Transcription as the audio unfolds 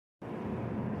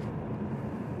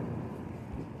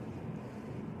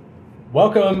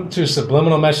Welcome to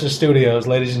Subliminal Message Studios,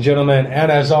 ladies and gentlemen.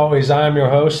 And as always, I am your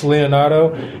host,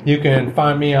 Leonardo. You can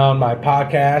find me on my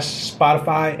podcast,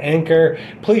 Spotify, Anchor.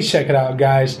 Please check it out,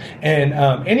 guys. And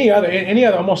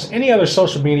almost any other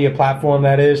social media platform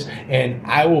that is, and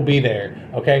I will be there.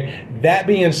 Okay. That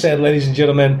being said, ladies and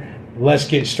gentlemen, let's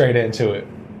get straight into it.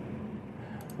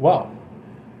 Well,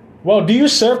 do you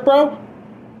surf, bro?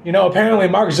 You know, apparently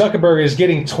Mark Zuckerberg is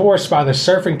getting torched by the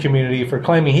surfing community for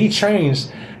claiming he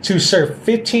trains to surf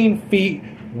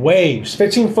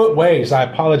 15-foot waves. I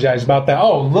apologize about that.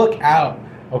 Oh, look out.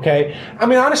 Okay. I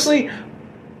mean, honestly,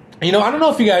 you know, I don't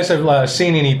know if you guys have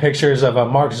seen any pictures of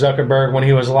Mark Zuckerberg when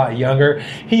he was a lot younger.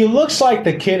 He looks like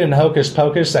the kid in Hocus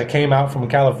Pocus that came out from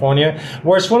California,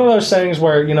 where it's one of those things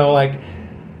where, you know, like,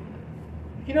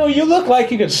 you know, you look like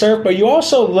you could surf, but you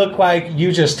also look like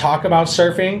you just talk about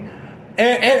surfing.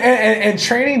 And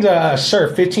training to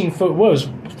surf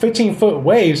 15-foot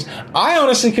waves, I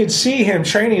honestly could see him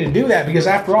training to do that because,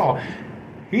 after all,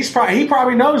 he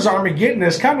probably knows Armageddon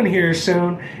is coming here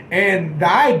soon. And the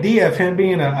idea of him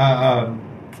being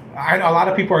I know a lot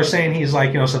of people are saying he's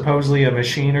like, you know, supposedly a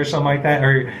machine or something like that,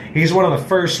 or he's one of the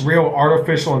first real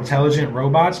artificial intelligent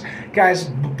robots. Guys,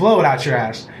 blow it out your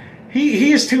ass.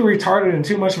 He is too retarded and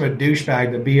too much of a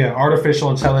douchebag to be an artificial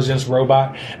intelligence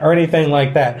robot or anything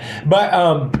like that. But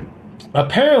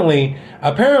apparently,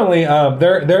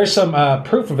 there's some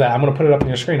proof of that. I'm going to put it up on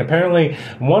your screen. Apparently,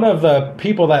 one of the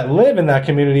people that live in that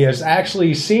community has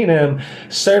actually seen him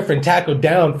surf and tackle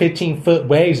down 15-foot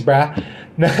waves, bruh.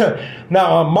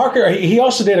 Now, Mark, he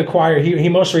also did acquire. He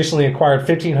most recently acquired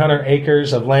 1,500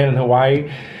 acres of land in Hawaii.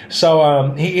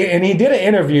 So he did an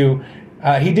interview.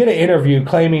 He did an interview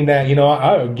claiming that,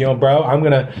 bro, I'm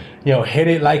going to, hit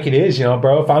it like it is,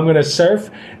 bro. If I'm going to surf,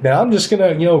 then I'm just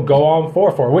going to, go on for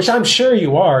it, which I'm sure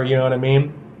you are, you know what I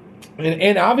mean?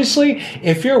 And obviously,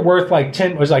 if you're worth like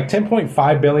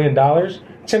 $10.5 billion,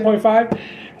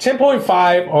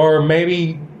 10.5 or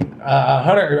maybe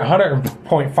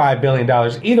 $100.5 billion.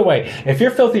 Either way, if you're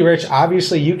filthy rich,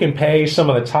 obviously you can pay some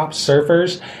of the top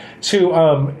surfers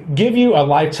to give you a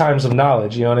lifetimes of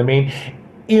knowledge, you know what I mean?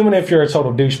 Even if you're a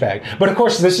total douchebag. But of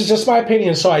course, this is just my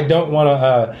opinion, so I don't want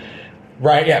to,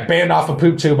 banned off a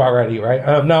poop tube already,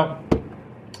 right? Now,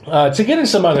 to get in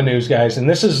some other news, guys, and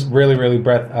this is really, really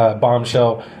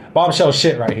bombshell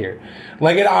shit right here.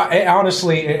 Like, it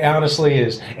honestly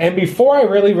is. And before I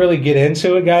really, really get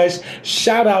into it, guys,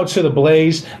 shout out to the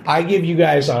Blaze. I give you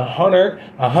guys 100,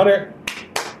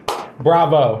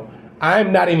 bravo.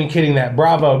 I'm not even kidding that.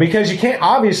 Bravo. Because you can't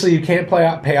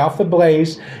pay off the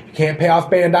Blaze. You can't pay off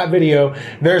Band.video.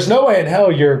 There's no way in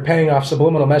hell you're paying off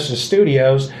Subliminal Message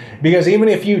Studios, because even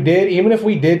if we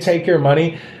did take your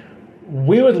money,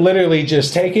 we would literally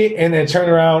just take it and then turn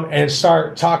around and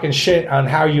start talking shit on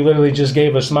how you literally just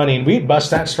gave us money, and we'd bust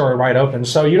that story right open.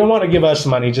 So you don't want to give us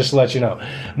money, just to let you know.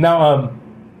 Now,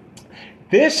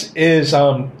 this is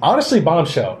honestly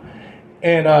bombshell.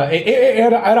 And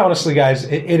it honestly, guys,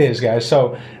 it is, guys.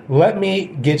 So let me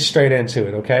get straight into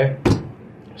it, okay?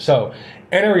 So,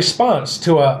 in a response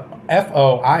to a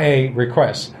FOIA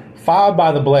request filed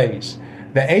by the Blaze,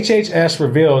 the HHS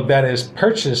revealed that it has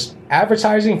purchased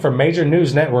advertising for major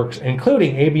news networks,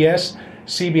 including ABS,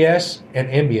 CBS, and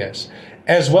NBS,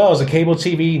 as well as the cable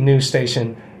TV news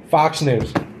station Fox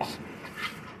News.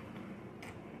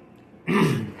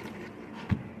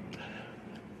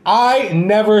 I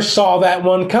never saw that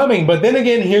one coming. But then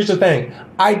again, here's the thing.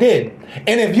 I did.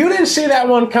 And if you didn't see that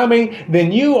one coming,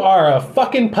 then you are a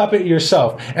fucking puppet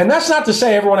yourself. And that's not to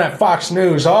say everyone at Fox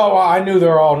News, I knew they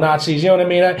were all Nazis. You know what I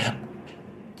mean?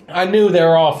 I knew they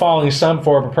were all following some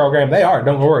form of program. They are.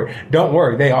 Don't worry.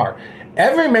 They are.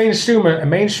 Every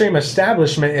mainstream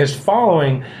establishment is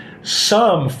following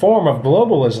some form of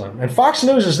globalism. And Fox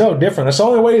News is no different. That's the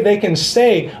only way they can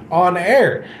stay on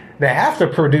air. They have to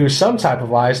produce some type of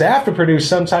lies. They have to produce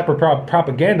some type of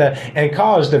propaganda and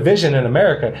cause division in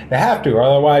America. They have to, or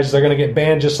otherwise they're going to get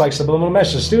banned just like Subliminal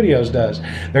Message Studios does.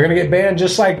 They're going to get banned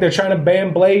just like they're trying to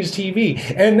ban Blaze TV,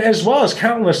 and as well as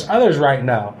countless others right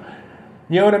now.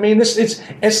 You know what I mean?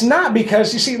 It's not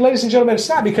because, you see, ladies and gentlemen, it's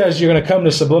not because you're going to come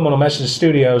to Subliminal Message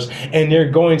Studios and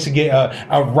you're going to get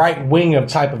a right wing of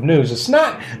type of news. It's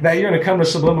not that you're going to come to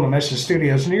Subliminal Message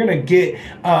Studios and you're going to get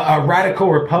a radical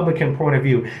Republican point of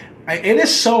view. It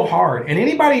is so hard, and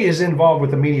anybody is involved with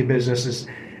the media business,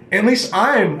 at least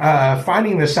I'm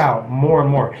finding this out more and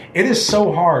more. It is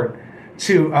so hard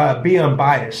to be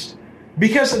unbiased.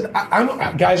 Because,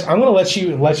 guys, I'm going to let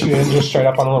you in just straight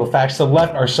up on a little facts. The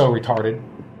left are so retarded.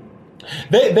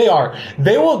 They are.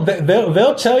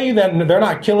 They'll tell you that they're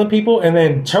not killing people, and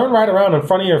then turn right around in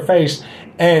front of your face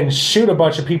and shoot a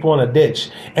bunch of people in a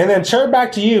ditch, and then turn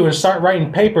back to you and start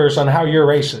writing papers on how you're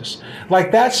racist.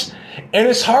 Like that's, and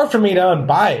it's hard for me to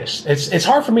unbiased. It's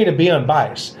hard for me to be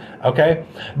unbiased. Okay,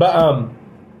 but all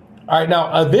right.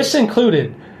 Now this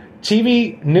included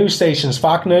TV news stations,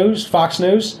 Fox News,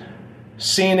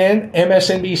 CNN,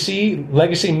 MSNBC,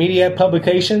 legacy media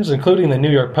publications, including the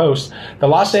New York Post, the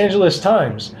Los Angeles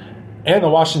Times, and the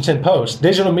Washington Post,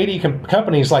 digital media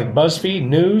companies like BuzzFeed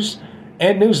News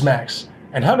and Newsmax,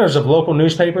 and hundreds of local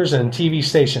newspapers and TV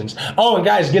stations. Oh, and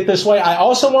guys, get this way. I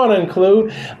also want to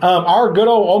include our good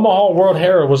old Omaha World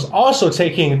Herald was also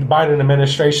taking the Biden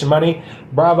administration money.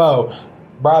 Bravo.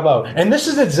 And this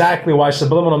is exactly why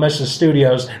Subliminal Message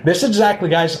Studios, this exactly,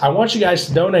 guys, I want you guys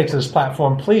to donate to this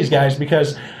platform, please, guys,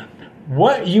 because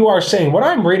what you are saying, what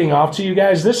I'm reading off to you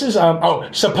guys, this is,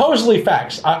 supposedly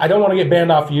facts. I don't want to get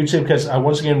banned off YouTube because,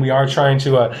 once again, we are trying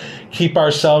to keep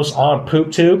ourselves on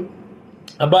PoopTube.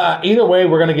 But either way,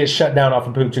 we're going to get shut down off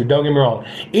of PoopTube. Don't get me wrong.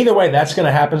 Either way, that's going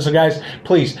to happen. So, guys,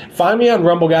 please find me on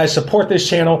Rumble, guys. Support this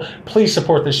channel. Please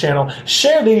support this channel.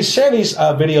 Share these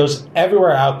videos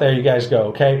everywhere out there you guys go,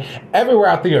 okay? Everywhere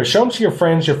out there. Show them to your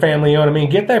friends, your family, you know what I mean?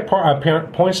 Get their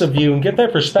points of view and get their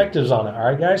perspectives on it, all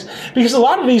right, guys? Because a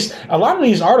lot of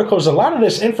these articles, a lot of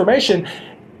this information,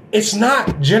 it's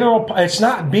not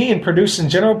being produced in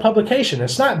general publication.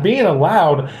 It's not being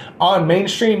allowed on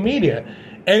mainstream media.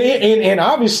 And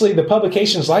obviously the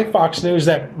publications like Fox News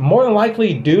that more than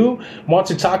likely do want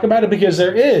to talk about it, because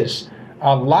there is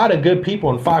a lot of good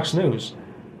people in Fox News.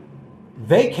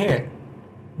 They'd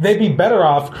be better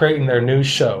off creating their news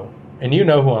show. And you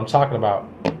know who I'm talking about,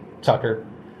 Tucker.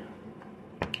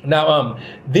 Now,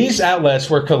 these outlets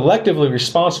were collectively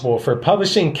responsible for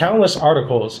publishing countless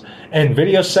articles and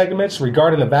video segments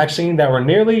regarding the vaccine that were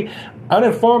nearly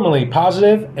uniformly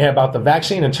positive about the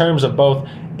vaccine in terms of both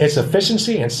its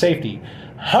efficiency and safety.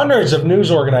 Hundreds of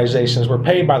news organizations were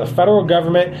paid by the federal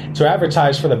government to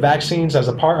advertise for the vaccines as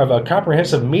a part of a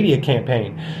comprehensive media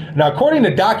campaign. Now, according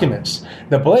to documents,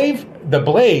 the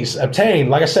Blaze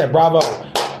obtained, like I said, bravo,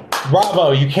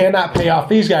 you cannot pay off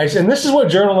these guys. And this is what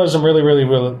journalism really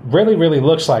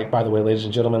looks like, by the way, ladies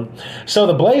and gentlemen. So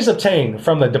the Blaze obtained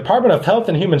from the Department of Health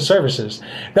and Human Services,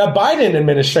 the Biden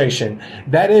administration,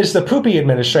 that is the poopy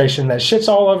administration that shits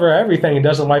all over everything and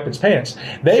doesn't wipe its pants.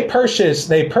 They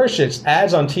purchased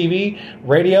ads on TV,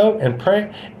 radio, and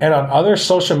print, and on other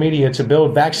social media to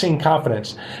build vaccine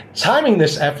confidence, timing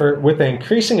this effort with the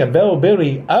increasing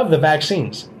availability of the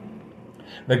vaccines.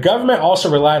 The government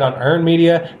also relied on earned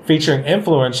media featuring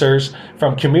influencers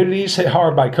from communities hit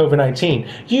hard by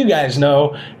COVID-19. You guys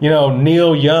know,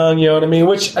 Neil Young, you know what I mean?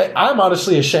 Which I'm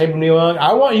honestly ashamed of Neil Young.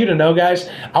 I want you to know, guys.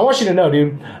 I want you to know,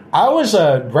 dude, I was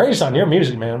raised on your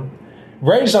music, man.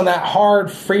 Raised on that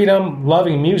hard,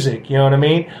 freedom-loving music, you know what I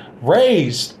mean?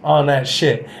 Raised on that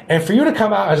shit. And for you to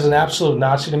come out as an absolute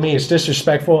Nazi to me is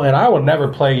disrespectful, and I will never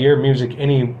play your music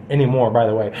anymore, by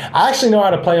the way. I actually know how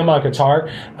to play them on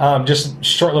guitar. Just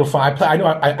short little fun. I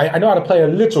know how to play a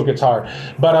little guitar.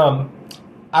 But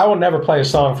I will never play a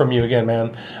song from you again,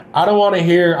 man. I don't want to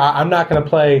hear, I'm not going to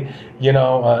play,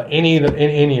 any,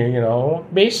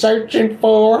 be searching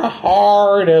for a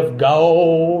heart of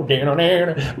gold.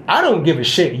 I don't give a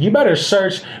shit. You better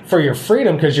search for your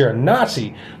freedom because you're a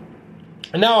Nazi.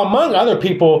 Now, among other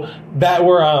people that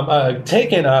were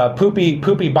taking poopy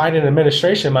Biden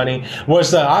administration money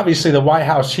was obviously the White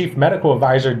House chief medical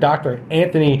advisor, Dr.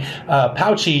 Anthony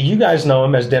Fauci. You guys know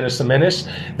him as Dennis the Menace,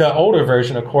 the older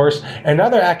version, of course, and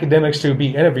other academics to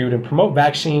be interviewed and promote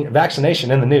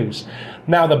vaccination in the news.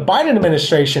 Now, the Biden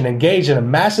administration engaged in a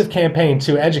massive campaign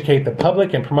to educate the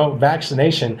public and promote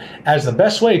vaccination as the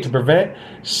best way to prevent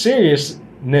serious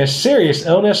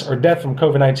illness or death from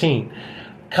COVID-19.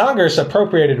 Congress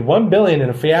appropriated $1 billion in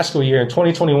a fiasco year in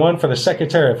 2021 for the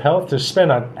Secretary of Health to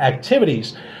spend on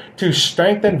activities to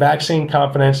strengthen vaccine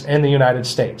confidence in the United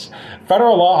States.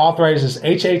 Federal law authorizes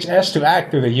HHS to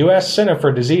act through the U.S. Center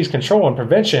for Disease Control and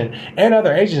Prevention and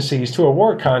other agencies to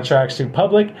award contracts to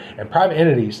public and private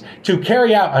entities to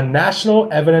carry out a national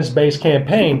evidence-based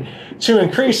campaign to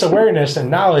increase awareness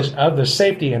and knowledge of the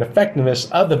safety and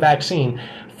effectiveness of the vaccine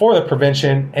for the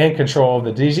prevention and control of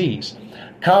the disease.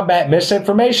 Combat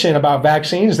misinformation about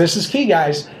vaccines. This is key,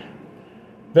 guys.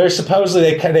 They're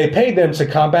supposedly, they paid them to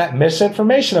combat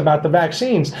misinformation about the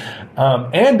vaccines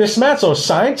and dismantle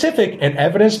scientific and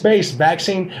evidence-based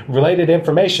vaccine-related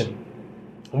information.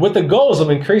 with the goals of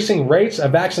increasing rates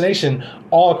of vaccination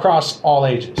all across all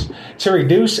ages to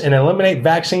reduce and eliminate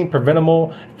vaccine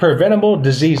preventable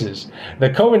diseases. The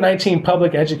COVID-19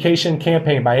 public education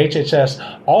campaign by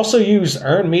HHS also used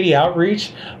earned media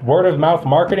outreach, word of mouth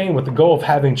marketing with the goal of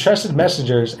having trusted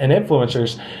messengers and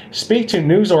influencers speak to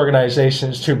news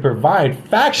organizations to provide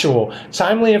factual,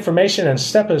 timely information and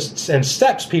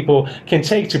steps people can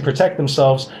take to protect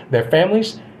themselves, their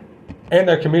families, and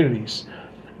their communities.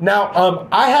 Now,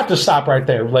 I have to stop right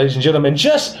there, ladies and gentlemen,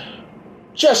 just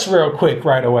real quick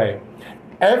right away.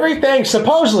 Everything,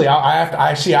 supposedly,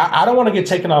 I don't want to get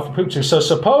taken off the poop too. So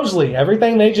supposedly,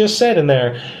 everything they just said in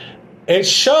there, it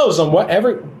shows on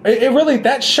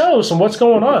that shows on what's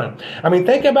going on. I mean,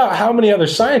 think about how many other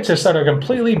scientists that are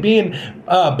completely being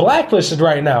blacklisted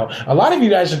right now. A lot of you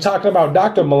guys are talking about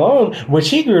Dr. Malone, which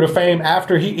he grew to fame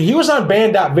after he was on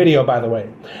Band.video, by the way.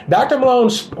 Dr. Malone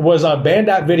was on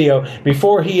Band.video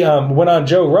before he went on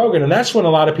Joe Rogan, and that's when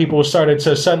a lot of people started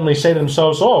to suddenly say to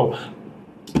themselves, oh,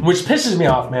 which pisses me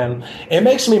off, man. It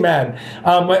makes me mad.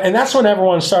 And that's when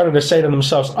everyone started to say to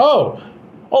themselves, oh,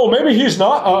 maybe he's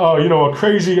not, a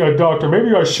crazy doctor.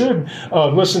 Maybe I should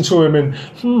listen to him,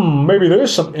 and maybe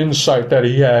there's some insight that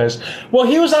he has. Well,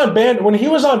 when he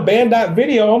was on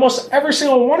Band.video, almost every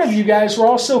single one of you guys were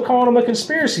all still calling him a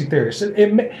conspiracy theorist.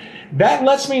 That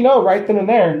lets me know right then and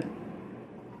there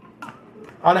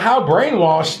on how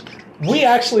brainwashed we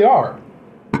actually are.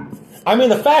 I mean,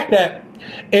 the fact that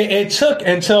it took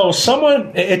a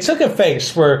face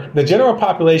for the general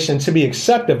population to be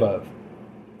acceptive of.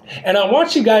 And I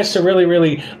want you guys to really,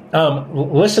 really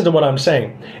listen to what I'm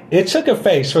saying. It took a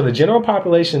face for the general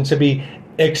population to be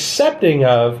accepting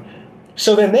of,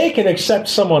 so then they can accept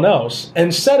someone else.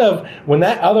 Instead of when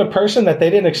that other person that they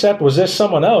didn't accept was this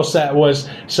someone else that was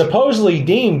supposedly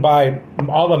deemed by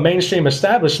all the mainstream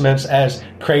establishments as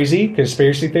crazy,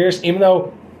 conspiracy theorists, even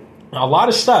though a lot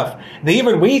of stuff that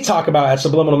even we talk about at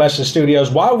Subliminal Message Studios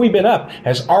while we've been up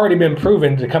has already been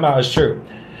proven to come out as true.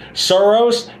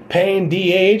 Soros paying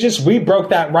DEA agents, we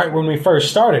broke that right when we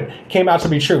first started. Came out to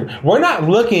be true. We're not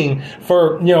looking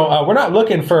for,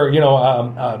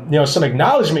 some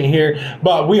acknowledgement here,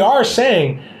 but we are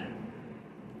saying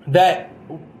that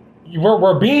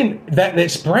we're being that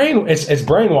it's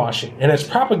brainwashing and it's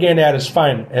propaganda at its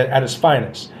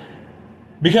finest.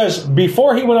 Because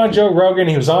before he went on Joe Rogan,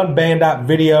 he was on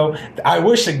Band.video. I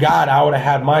wish to God I would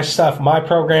have had my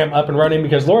program up and running,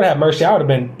 because Lord have mercy, I would have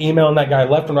been emailing that guy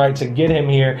left and right to get him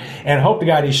here and hope to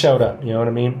God he showed up. You know what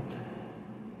I mean?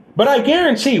 But I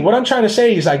guarantee, what I'm trying to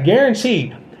say is I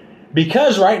guarantee,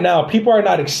 because right now people are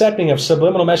not accepting of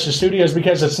Subliminal Message Studios,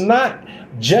 because it's not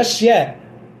just yet,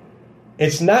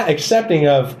 it's not accepting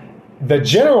of the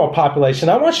general population.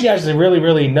 I want you guys to really,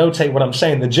 really notate what I'm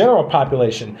saying. The general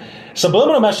population.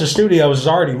 Subliminal Message Studios is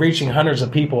already reaching hundreds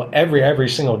of people every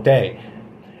single day.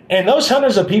 And those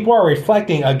hundreds of people are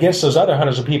reflecting against those other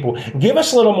hundreds of people. Give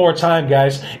us a little more time,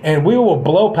 guys, and we will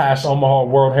blow past Omaha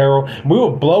World Herald. We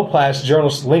will blow past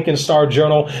Lincoln Star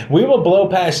Journal. We will blow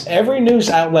past every news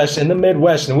outlet in the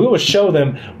Midwest, and we will show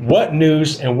them what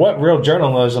news and what real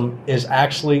journalism is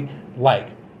actually like.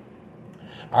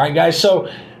 All right, guys, so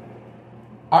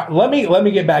let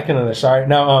me get back into this. All right.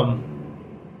 Now,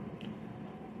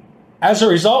 as a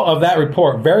result of that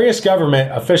report, various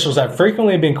government officials have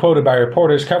frequently been quoted by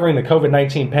reporters covering the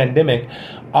COVID-19 pandemic,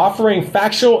 offering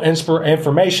factual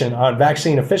information on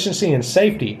vaccine efficiency and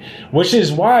safety, which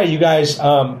is why you guys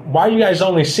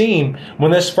only seen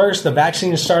when the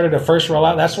vaccine started to first roll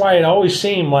out. That's why it always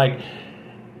seemed like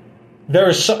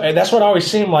that's what always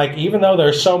seemed like, even though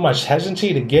there's so much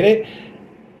hesitancy to get it,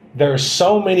 there are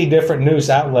so many different news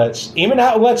outlets, even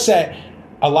outlets that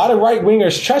a lot of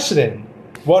right-wingers trusted in.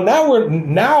 Well,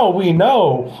 now we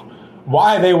know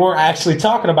why they weren't actually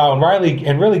talking about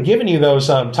and really giving you those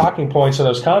talking points or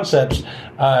those concepts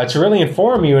to really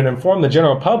inform you and inform the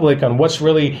general public on what's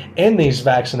really in these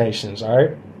vaccinations, all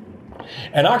right?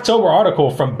 An October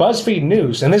article from BuzzFeed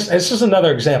News, and this is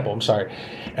another example, I'm sorry.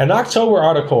 An October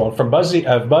article from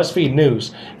BuzzFeed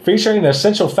News featuring the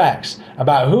essential facts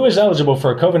about who is eligible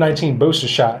for a COVID-19 booster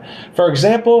shot. For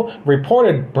example,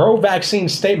 reported pro-vaccine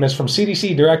statements from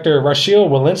CDC Director Rochelle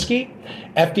Walensky,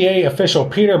 FDA official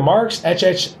Peter Marks,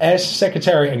 HHS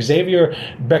Secretary Xavier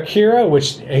Becerra,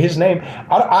 which his name,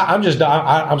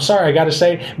 I'm sorry, I got to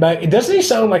say, but doesn't he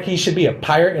sound like he should be a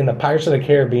pirate in the Pirates of the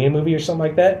Caribbean movie or something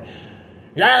like that?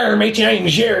 Yeah, my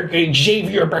name's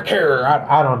Xavier Becerra.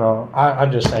 I don't know.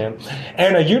 I'm just saying.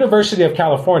 And a University of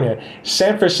California,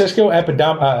 San Francisco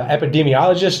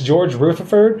epidemiologist George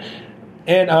Rutherford.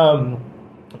 And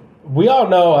we all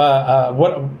know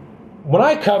when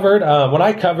I covered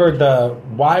the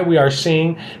why we are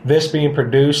seeing this being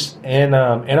produced in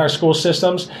our school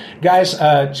systems, guys,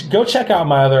 go check out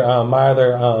my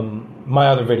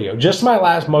other video, just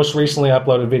my most recently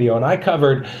uploaded video, and I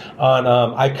covered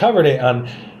it on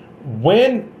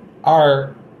when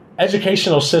our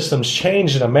educational systems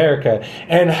changed in America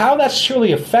and how that's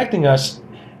truly affecting us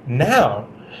now.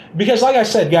 Because like I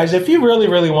said, guys, if you really,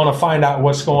 really want to find out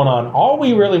what's going on, all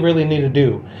we really, really need to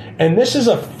do, and this is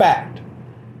a fact,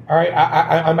 all right,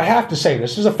 I have to say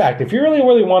this is a fact. If you really,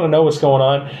 really want to know what's going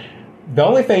on, the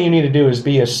only thing you need to do is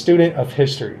be a student of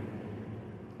history.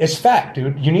 It's fact,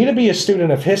 dude. You need to be a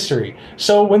student of history.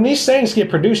 So when these things get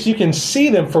produced, you can see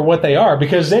them for what they are,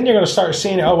 because then you're going to start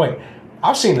seeing, oh, wait,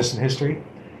 I've seen this in history.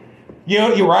 You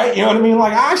know, you're right. You know what I mean?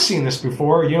 Like, I've seen this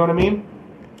before. You know what I mean?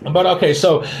 But okay,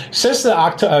 so since the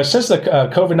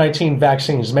COVID-19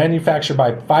 vaccines manufactured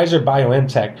by Pfizer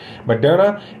BioNTech,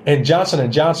 Moderna, and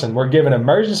Johnson & Johnson were given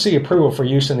emergency approval for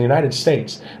use in the United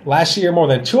States, last year more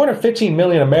than 215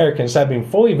 million Americans have been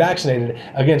fully vaccinated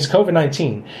against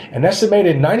COVID-19. An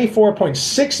estimated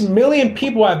 94.6 million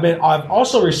people have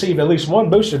also received at least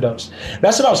one booster dose.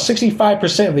 That's about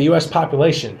 65% of the U.S.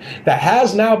 population that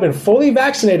has now been fully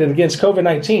vaccinated against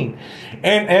COVID-19.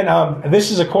 And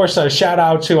this is, of course, a shout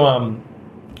out to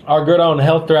our good old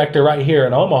health director right here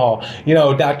in Omaha, you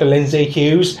know, Dr. Lindsay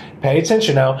Hughes. Pay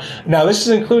attention now. Now, this is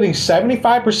including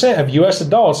 75% of U.S.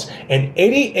 adults and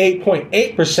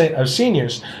 88.8% of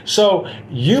seniors. So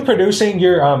you producing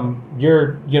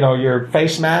your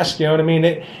face mask, you know what I mean?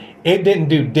 It didn't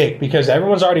do dick, because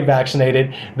everyone's already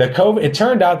vaccinated. It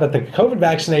turned out that the COVID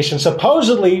vaccination,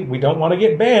 supposedly, we don't want to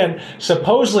get banned,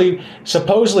 supposedly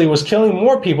was killing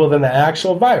more people than the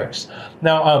actual virus.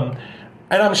 Now,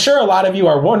 and I'm sure a lot of you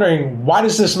are wondering, why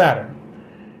does this matter?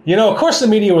 You know, of course the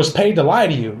media was paid to lie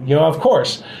to you. You know, of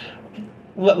course.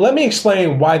 Let me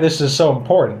explain why this is so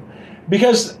important.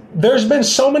 Because there's been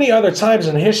so many other times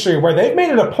in history where they've made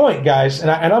it a point, guys,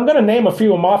 and I'm going to name a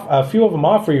few of them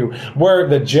off for you, where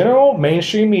the general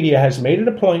mainstream media has made it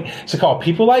a point to call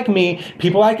people like me,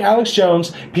 people like Alex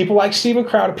Jones, people like Steven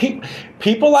Crowder,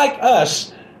 people like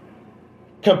us,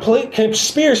 complete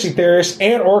conspiracy theorists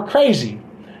and or crazy.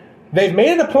 They've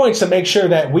made it a point to make sure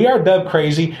that we are dubbed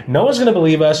crazy. No one's going to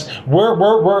believe us. We're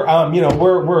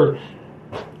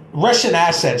Russian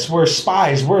assets, we're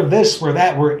spies, we're this, we're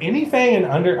that, we're anything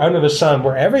under the sun,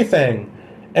 we're everything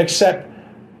except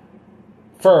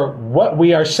for what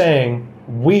we are saying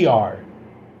we are.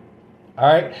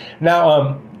 All right?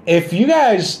 Now, if you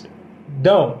guys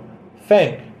don't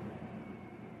think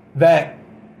that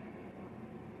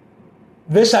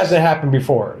this hasn't happened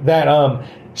before, that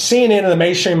CNN and the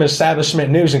mainstream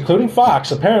establishment news, including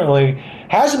Fox, apparently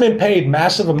hasn't been paid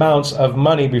massive amounts of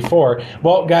money before.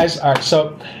 Well, guys, all right,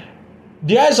 so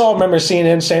do you guys all remember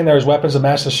CNN saying there was weapons of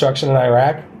mass destruction in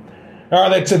Iraq? Or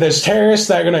that there's terrorists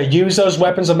that are going to use those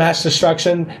weapons of mass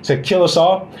destruction to kill us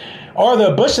all? Or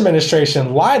the Bush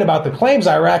administration lied about the claims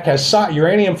Iraq has sought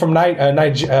uranium from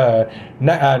Nigeria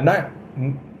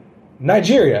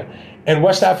and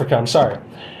West Africa, I'm sorry.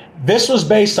 This was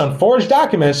based on forged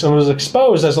documents and was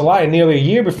exposed as a lie nearly a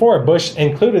year before Bush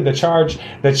included the change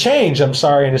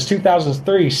in his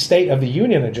 2003 State of the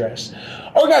Union address.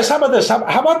 Or guys, how about this? How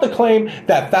about the claim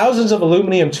that thousands of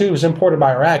aluminum tubes imported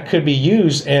by Iraq could be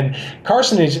used in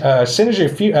carcinogens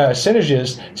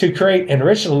to create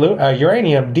enriched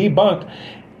uranium debunked?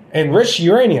 Enriched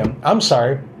uranium, I'm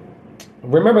sorry.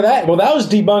 Remember that? Well, that was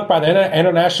debunked by the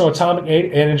International Atomic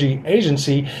Energy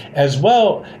Agency as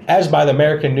well as by the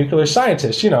American nuclear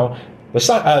scientists. You know, what's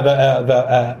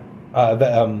the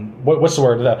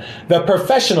word? The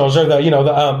professionals, or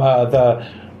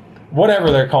the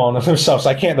whatever they're calling themselves.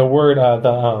 I can't the word,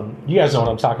 you guys know what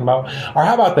I'm talking about. Or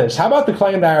how about this? How about the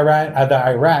claim that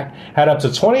Iraq had up to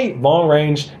 20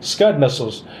 long-range Scud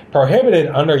missiles prohibited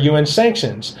under UN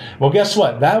sanctions? Well, guess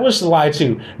what? That was the lie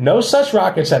too. No such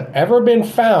rockets have ever been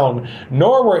found,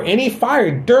 nor were any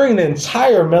fired during the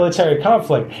entire military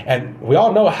conflict. And we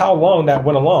all know how long that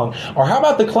went along. Or how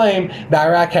about the claim that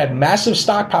Iraq had massive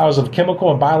stockpiles of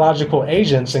chemical and biological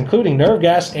agents, including nerve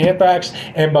gas, anthrax,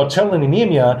 and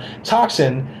botulinum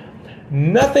toxin?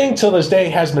 Nothing till this day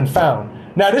has been found.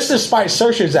 Now, this despite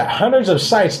searches at hundreds of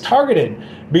sites targeted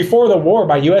before the war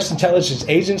by U.S. intelligence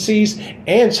agencies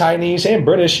and Chinese and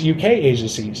British UK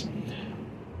agencies.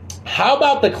 How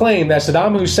about the claim that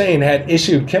Saddam Hussein had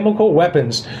issued chemical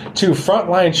weapons to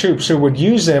frontline troops who would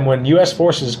use them when U.S.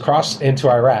 forces crossed into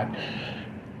Iraq?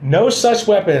 No such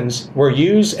weapons were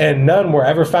used, and none were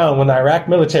ever found when the Iraq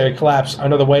military collapsed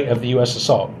under the weight of the U.S.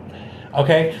 assault.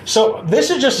 Okay, so this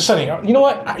is just a sunny. You know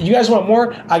what? You guys want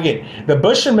more? I get it. The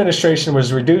Bush administration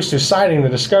was reduced to citing the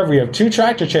discovery of 2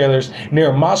 tractor trailers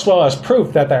near Mosul as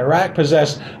proof that Iraq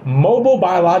possessed mobile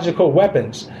biological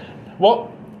weapons.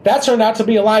 Well, that turned out to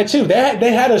be a lie too. They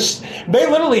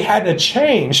literally had to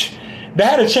change. They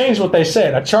had to change what they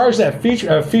said. A charge that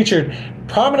featured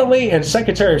prominently in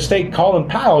Secretary of State Colin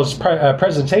Powell's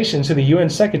presentation to the UN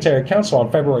Secretary Council on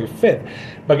February 5th.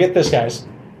 But get this, guys.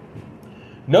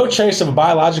 No trace of a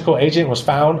biological agent was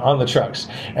found on the trucks,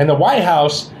 and the White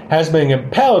House has been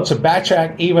compelled to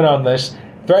backtrack even on this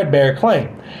threadbare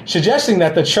claim, suggesting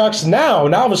that the trucks now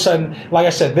all of a sudden, like I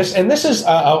said, this is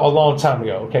a long time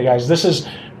ago, okay, guys? This is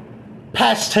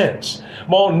past tense.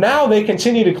 Well, now they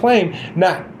continue to claim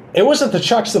not. It wasn't the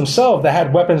trucks themselves that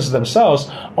had weapons themselves,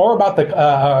 or about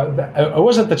it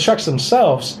wasn't the trucks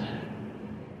themselves.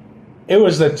 It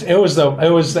was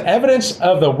the evidence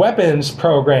of the weapons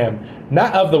program,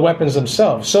 not of the weapons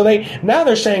themselves. So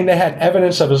they're saying they had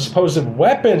evidence of a supposed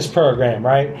weapons program,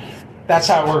 right? That's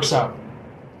how it works out.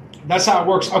 That's how it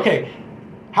works. Okay,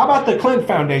 how about the Clinton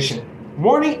Foundation?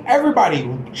 Warning everybody,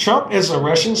 Trump is a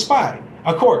Russian spy.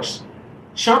 Of course,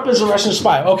 Trump is a Russian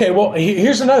spy. Okay, well,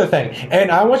 here's another thing.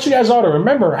 And I want you guys all to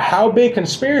remember how big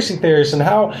conspiracy theorists and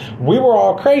how we were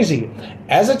all crazy.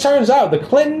 As it turns out, the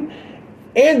Clinton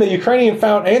and the Ukrainian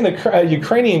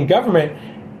Ukrainian government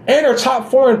and our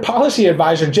top foreign policy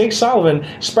advisor, Jake Sullivan,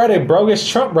 spread a bogus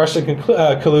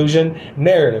Trump-Russia collusion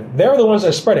narrative. They were the ones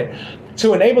that spread it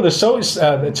to enable a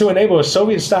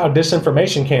Soviet-style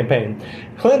disinformation campaign.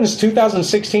 Clinton's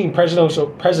 2016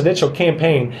 presidential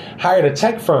campaign hired a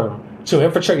tech firm to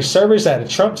infiltrate servers at a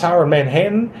Trump Tower in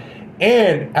Manhattan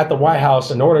and at the White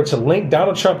House in order to link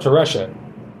Donald Trump to Russia.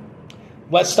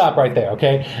 Let's stop right there,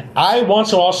 okay? I want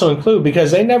to also include,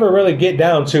 because they never really get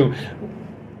down to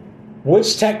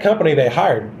which tech company they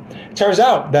hired. Turns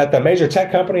out that the major tech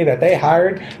company that they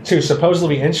hired to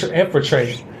supposedly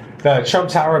infiltrate the Trump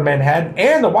Tower in Manhattan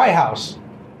and the White House.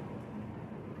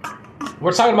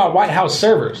 We're talking about White House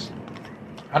servers.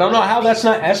 I don't know how that's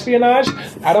not espionage.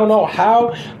 I don't know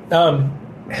how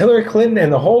Hillary Clinton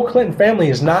and the whole Clinton family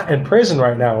is not in prison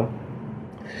right now,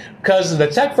 because the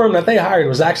tech firm that they hired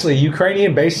was actually a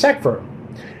Ukrainian-based tech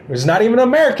firm. It was not even an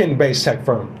American-based tech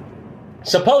firm.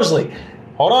 Supposedly.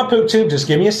 Hold on, Poop Tube. Just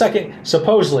give me a second.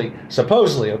 Supposedly,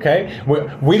 okay?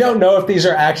 We don't know if these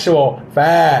are actual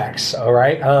facts, all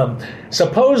right?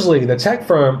 Supposedly, the tech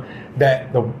firm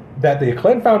that the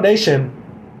Clinton Foundation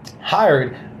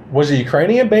hired was a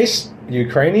Ukrainian-based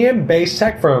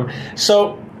tech firm.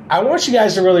 So I want you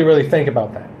guys to really, really think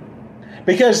about that.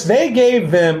 Because they gave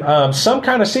them some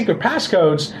kind of secret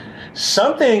passcodes,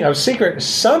 something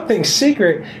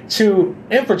secret to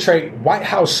infiltrate White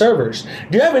House servers.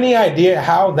 Do you have any idea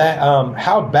how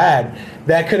bad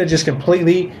that could have just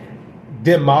completely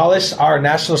demolished our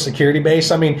national security base?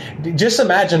 I mean, just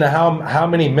imagine how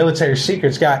many military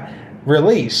secrets got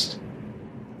released.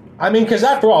 I mean, because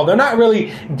after all, they're not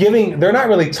really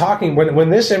talking when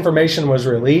this information was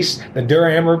released, the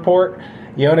Durham report.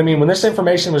 You know what I mean? When this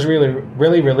information was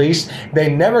really released,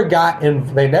 they never got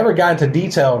into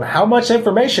detail on how much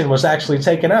information was actually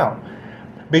taken out,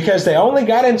 because they only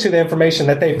got into the information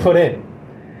that they put in.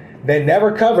 They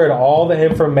never covered all the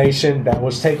information that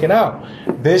was taken out.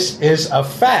 This is a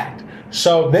fact.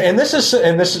 So, and this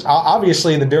is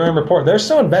obviously the Durham report. They're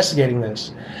still investigating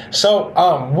this. So,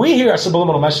 we here at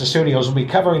Subliminal Message Studios will be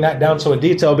covering that down to a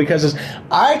detail, because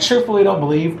I truthfully don't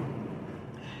believe.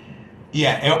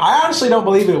 Yeah, I honestly don't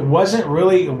believe it wasn't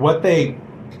really what they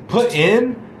put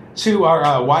in to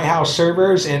our White House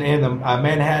servers and the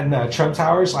Manhattan Trump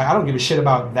Towers. Like, I don't give a shit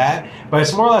about that, but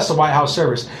it's more or less the White House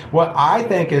servers. What I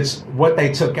think is what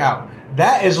they took out.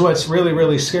 That is what's really,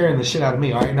 really scaring the shit out of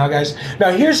me. All right, now, guys.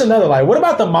 Now, here's another lie. What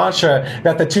about the mantra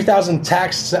that the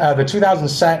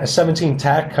 2017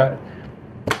 tax cut?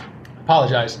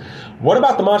 Apologize. What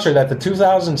about the mantra that the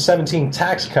 2017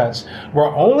 tax cuts were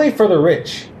only for the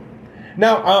rich?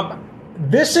 Now,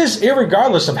 this is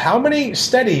irregardless of how many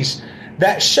studies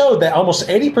that showed that almost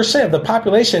 80% of the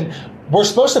population were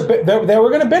supposed to they were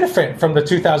going to benefit from the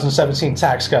 2017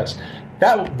 tax cuts.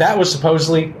 That was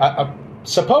supposedly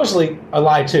a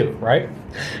lie too, right?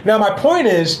 Now, my point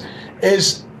is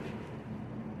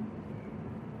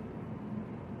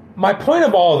my point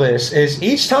of all this is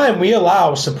each time we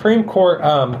allow Supreme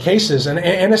Court cases, and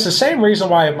it's the same reason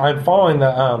why I'm following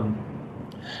the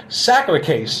Sackler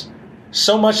case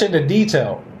so much into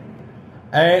detail.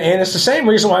 And it's the same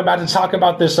reason why I'm about to talk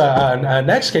about this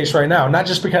next case right now. Not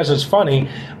just because it's funny,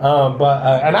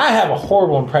 but and I have a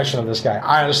horrible impression of this guy.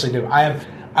 I honestly do. I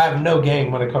have no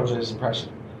game when it comes to his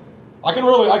impression. I can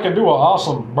do an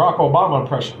awesome Barack Obama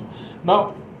impression.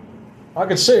 Now, I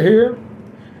could sit here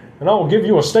and I will give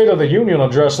you a State of the Union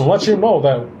address and let you know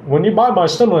that when you buy my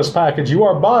stimulus package, you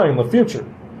are buying the future.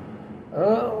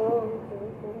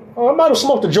 I might have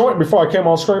smoked a joint before I came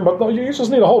on screen, but you just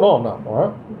need to hold on now, all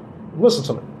right? Listen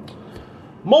to me.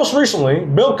 Most recently,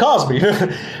 Bill Cosby,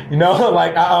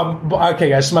 okay,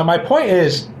 guys, so my point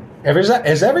is,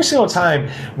 every single time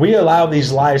we allow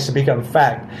these lies to become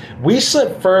fact, we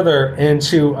slip further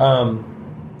into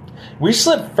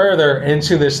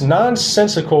this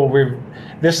nonsensical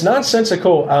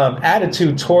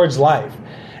attitude towards life.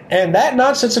 And that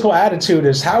nonsensical attitude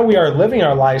is how we are living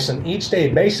our lives on each day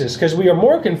basis, because we are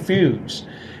more confused.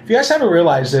 If you guys haven't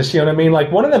realized this, you know what I mean?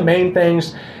 Like, one of the main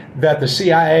things that the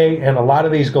CIA and a lot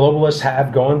of these globalists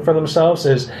have going for themselves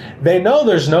is they know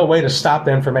there's no way to stop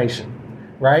the information,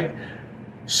 right?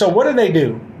 So what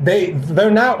do?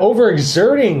 They're now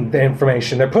overexerting the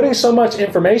information. They're putting so much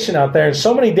information out there and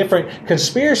so many different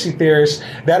conspiracy theories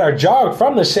that are jogged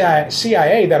from the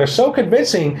CIA that are so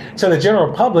convincing to the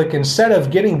general public, instead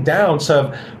of getting down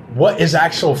to what is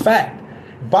actual fact.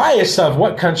 Bias of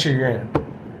what country you're in.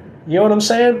 You know what I'm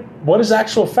saying? What is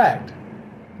actual fact?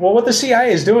 Well, what the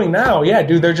CIA is doing now,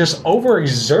 they're just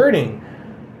overexerting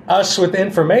us with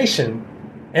information.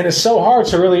 And it's so hard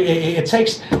to really, it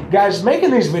takes, guys,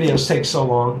 making these videos takes so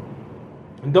long.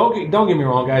 Don't get me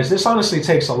wrong, guys. This honestly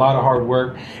takes a lot of hard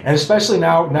work. And especially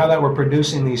now that we're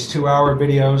producing these 2-hour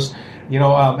videos,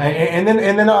 and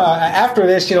then after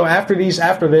this,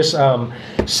 after this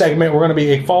segment,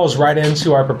 it falls right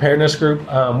into our preparedness group,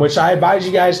 which I advise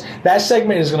you guys, that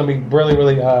segment is going to be really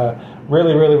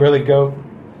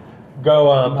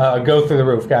go through the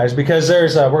roof, guys, because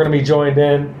we're going to be joined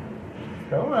in.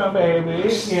 Come on, baby.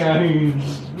 Yeah,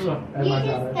 that's my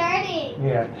daughter.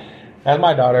 Yeah, that's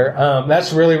my daughter.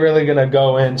 That's really going to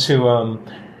go into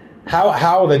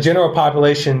how the general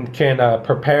population can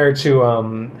prepare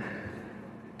to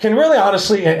can really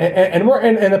honestly, and we're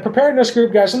in the preparedness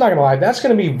group, guys. I'm not gonna lie, that's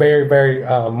going to be very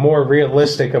more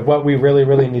realistic of what we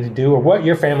really need to do, or what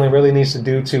your family really needs to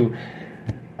do to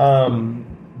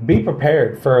be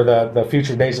prepared for the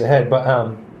future days ahead.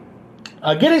 But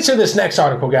get into this next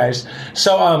article, guys.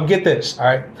 So get this, all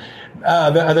right.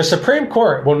 The Supreme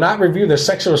Court will not review the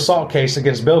sexual assault case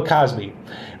against Bill Cosby,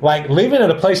 leaving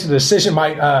in place a decision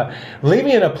by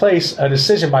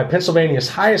Pennsylvania's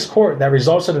highest court that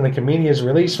resulted in the comedian's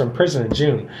release from prison in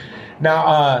June.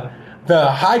 Now,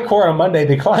 the High Court on Monday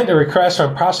declined a request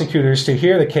from prosecutors to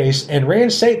hear the case and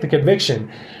reinstate the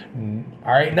conviction.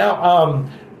 All right, now,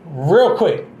 real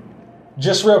quick.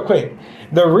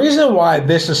 The reason why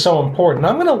this is so important,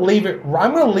 I'm going to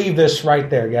leave this right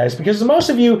there, guys, because most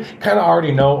of you kind of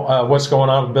already know what's going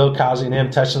on with Bill Cosby and him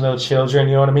touching little children,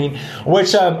 you know what I mean?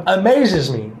 Which amazes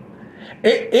me.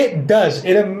 It does.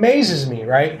 It amazes me,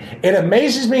 right? It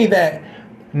amazes me that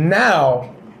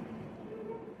now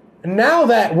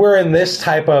that we're in this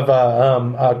type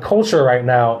of culture right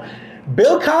now,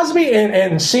 Bill Cosby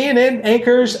and CNN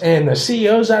anchors and the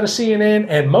CEOs out of CNN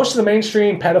and most of the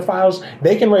mainstream pedophiles,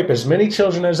 they can rape as many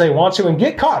children as they want to and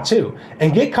get caught too.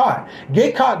 And get caught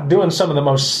doing some of the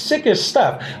most sickest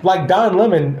stuff. Like Don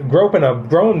Lemon groping a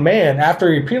grown man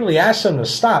after he repeatedly asked him to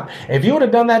stop. If you would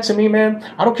have done that to me, man,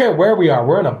 I don't care where we are.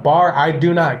 We're in a bar. I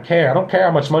do not care. I don't care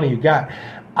how much money you got.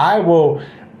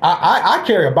 I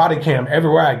carry a body cam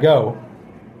everywhere I go.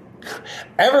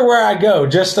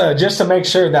 Just to make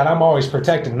sure that I'm always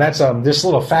protected. And that's this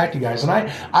little fact, you guys. And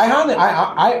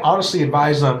I honestly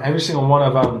advise every single one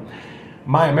of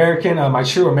my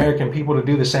true American people to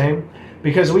do the same,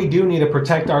 because we do need to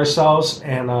protect ourselves.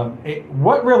 And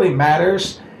what really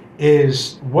matters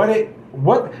is the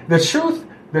truth.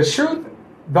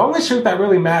 The only truth that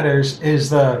really matters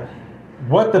is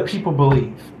what the people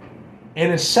believe.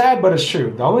 And it's sad, but it's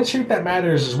true. The only truth that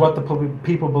matters is what the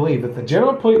people believe. If the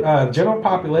general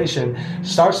population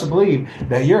starts to believe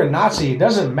that you're a Nazi, it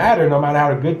doesn't matter no matter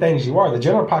how good things you are. The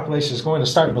general population is going to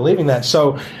start believing that.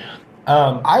 So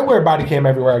I wear body cam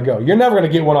everywhere I go. You're never going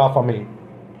to get one off on me.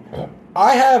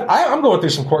 I'm going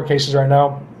through some court cases right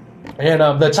now. And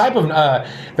the type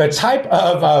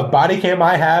of body cam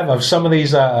I have of some of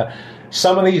the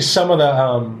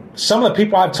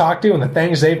people I've talked to and the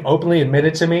things they've openly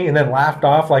admitted to me and then laughed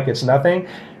off like it's nothing.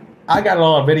 I got it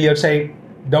all on videotape.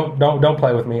 Don't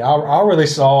play with me. I'll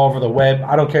release it all over the web.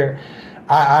 I don't care.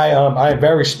 I am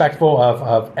very respectful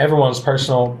of everyone's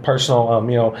personal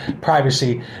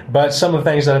privacy. But some of the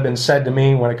things that have been said to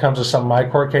me when it comes to some of my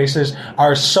court cases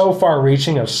are so far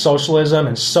reaching of socialism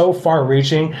and so far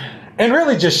reaching, and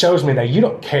really just shows me that you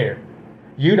don't care.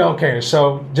 You don't care.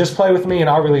 So just play with me and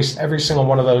I'll release every single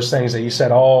one of those things that you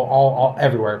said all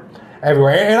everywhere.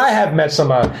 everywhere. And I have met some,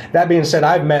 that being said,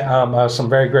 I've met some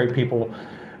very great people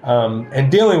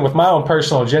and dealing with my own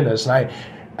personal agendas. And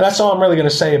that's all I'm really going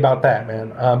to say about that,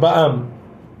 man.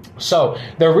 So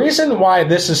the reason why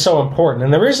this is so important,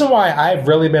 and the reason why I've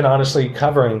really been honestly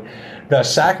covering the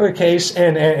Sackler case,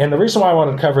 and the reason why I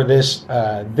wanted to cover this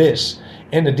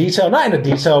into detail, not into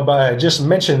detail, but just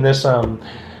mention this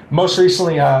most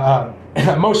recently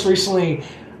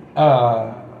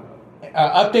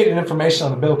updated information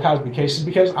on the Bill Cosby case, is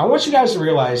because I want you guys to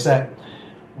realize that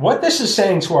what this is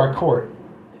saying to our court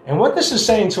and what this is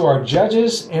saying to our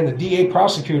judges and the DA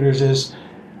prosecutors is,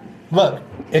 look,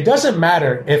 it doesn't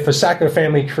matter if a Sackler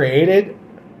family created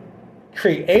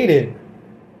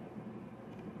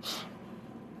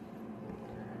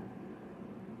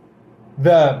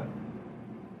the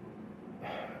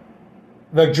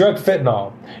drug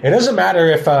fentanyl. It doesn't matter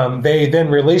if they then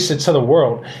release it to the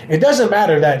world. It doesn't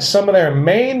matter that some of their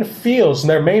main fields,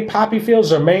 their main poppy fields,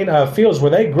 their main fields where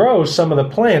they grow some of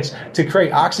the plants to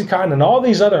create OxyContin and all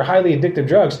these other highly addictive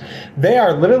drugs, they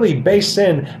are literally based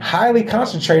in highly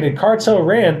concentrated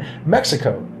cartel-ran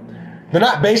Mexico. They're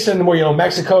not based in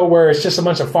Mexico where it's just a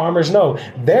bunch of farmers. No,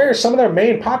 some of their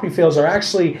main poppy fields are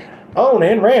actually owned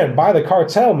and ran by the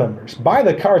cartel members, by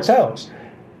the cartels.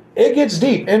 It gets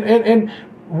deep. And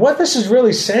what this is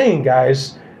really saying,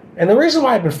 guys, and the reason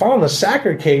why I've been following the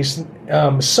Sackler case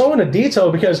so into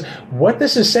detail, because what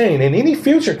this is saying, and any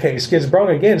future case gets brought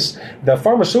against the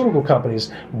pharmaceutical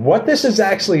companies, what this is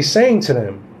actually saying to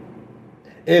them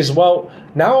is, well,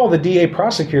 now all the DA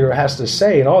prosecutor has to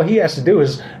say, and all he has to do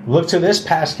is look to this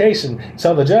past case and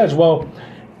tell the judge, well,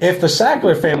 if the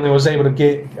Sackler family was able to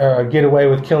get away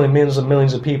with killing millions and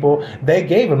millions of people, they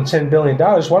gave them $10 billion.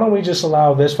 Why don't we just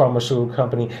allow this pharmaceutical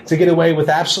company to get away with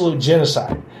absolute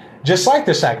genocide, just like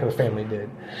the Sackler family did?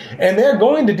 And they're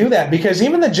going to do that because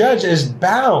even the judge is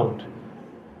bound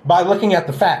by looking at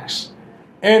the facts.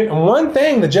 And one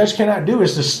thing the judge cannot do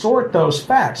is distort those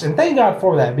facts. And thank God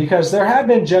for that, because there have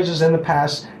been judges in the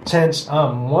past tense.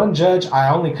 One judge I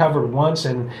only covered once,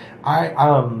 and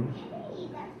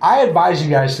I advise you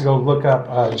guys to go look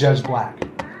up Judge Black.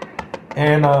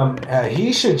 And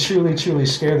he should truly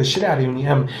scare the shit out of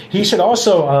you. He should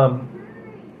also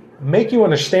make you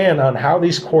understand on how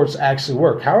these courts actually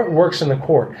work, how it works in the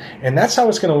court. And that's how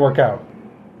it's going to work out.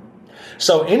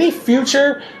 So any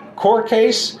future court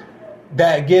case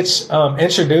that gets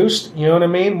introduced, you know what I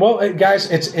mean? Well, guys,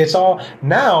 it's all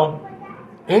now.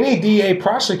 Any DA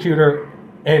prosecutor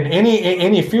and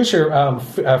any future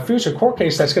court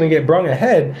case that's going to get brung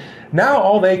ahead, now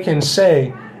all they can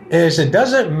say is it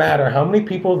doesn't matter how many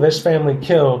people this family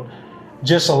killed,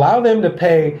 just allow them to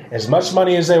pay as much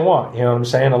money as they want. You know what I'm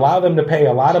saying? Allow them to pay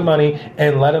a lot of money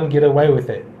and let them get away with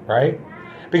it, right?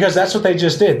 Because that's what they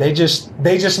just did. They just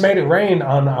made it rain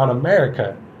on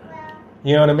America.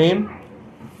 You know what I mean?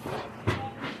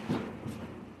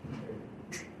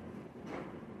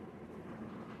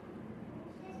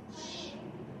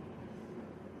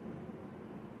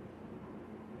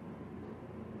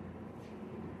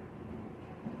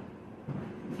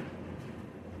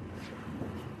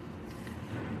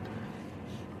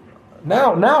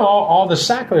 Now all the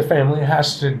Sackler family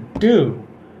has to do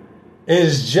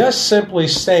is just simply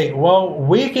state, well,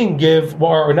 we can give,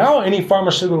 or now any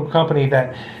pharmaceutical company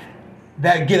that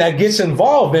gets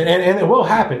involved, and it will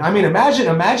happen. I mean, imagine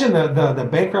the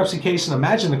bankruptcy case, and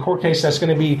imagine the court case that's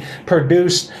going to be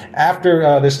produced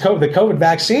after the COVID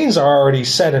vaccines are already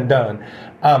said and done.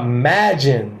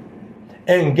 Imagine.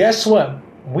 And guess what?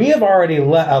 We have already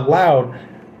allowed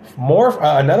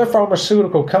another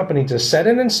pharmaceutical company to set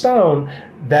it in stone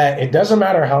that it doesn't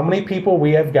matter how many people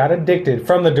we have got addicted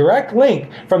from the direct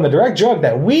drug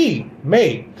that we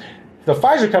made. The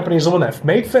Pfizer company is the one that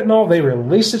made fentanyl. They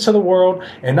released it to the world.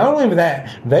 And not only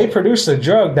that, they produced a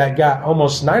drug that got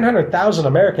almost 900,000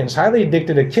 Americans highly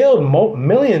addicted. It killed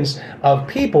millions of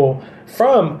people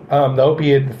from the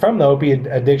opiate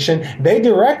addiction. They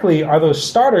directly are the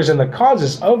starters and the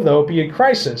causes of the opiate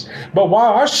crisis. But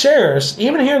while our sheriffs,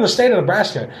 even here in the state of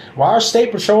Nebraska, while our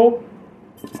state patrol,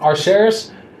 our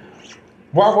sheriffs,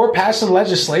 while we're passing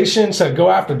legislation to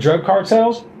go after drug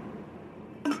cartels,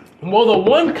 well, the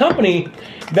one company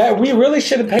that we really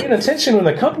should have paid attention to, and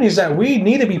the companies that we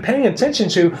need to be paying attention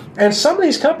to, and some of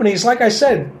these companies, like I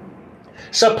said,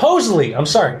 supposedly, I'm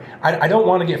sorry, I don't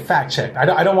want to get fact checked.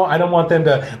 I don't want them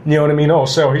to, you know what I mean? Oh,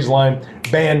 so he's lying,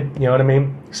 ban, you know what I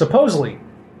mean? Supposedly,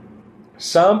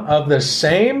 some of the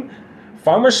same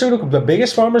the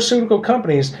biggest pharmaceutical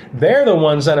companies, they're the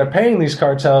ones that are paying these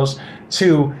cartels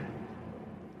to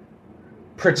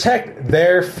protect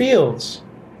their fields.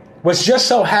 which just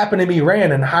so happened to be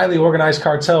ran in highly organized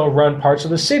cartel run parts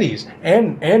of the cities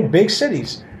and big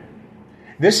cities.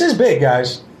 This is big,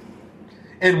 guys.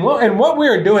 And what we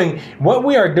are doing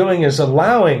is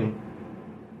allowing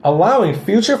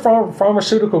future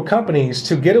pharmaceutical companies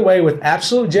to get away with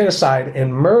absolute genocide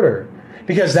and murder.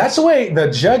 Because that's the way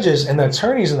the judges and the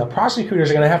attorneys and the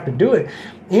prosecutors are going to have to do it.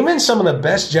 Even some of the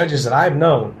best judges that I've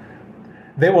known,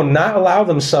 they will not allow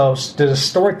themselves to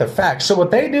distort the facts. So what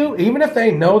they do, even if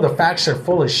they know the facts are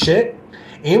full of shit,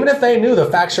 even if they knew the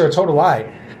facts are a total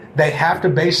lie, they have to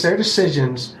base their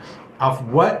decisions off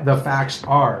what the facts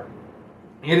are.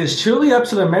 It is truly up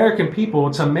to the American people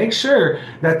to make sure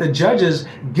that the judges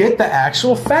get the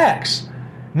actual facts.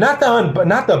 Not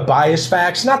the biased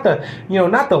facts, not the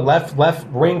left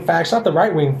wing facts, not the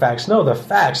right wing facts. No, the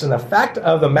facts. And the fact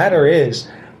of the matter is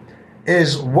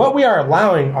what we are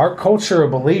allowing our cultural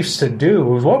beliefs to do,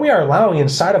 what we are allowing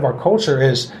inside of our culture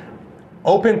is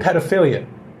open pedophilia.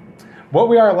 What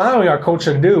we are allowing our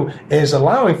culture to do is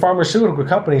allowing pharmaceutical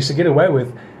companies to get away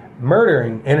with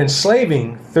murdering and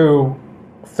enslaving through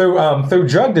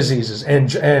drug diseases and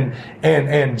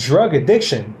drug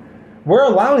addiction. We're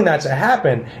allowing that to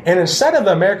happen. And instead of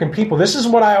the American people, this is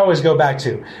what I always go back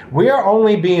to. We are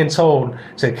only being told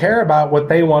to care about what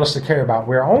they want us to care about.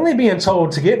 We're only being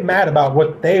told to get mad about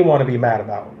what they want to be mad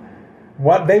about.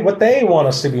 What they want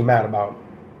us to be mad about.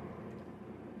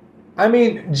 I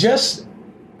mean, just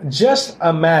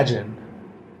imagine.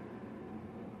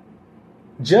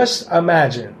 Just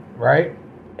imagine, right?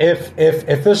 If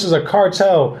this is a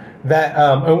cartel that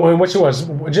which it was,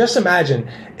 just imagine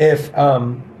if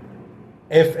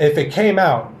it came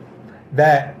out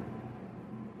that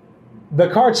the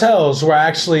cartels were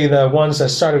actually the ones that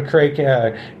started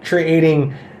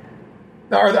creating.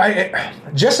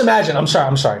 Just imagine. I'm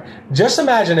sorry. Just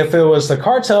imagine if it was the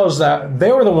cartels that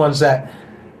they were the ones that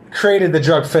created the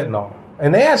drug fentanyl,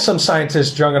 and they had some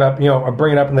scientists drug it up, or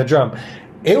bring it up in the drum.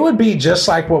 It would be just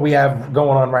like what we have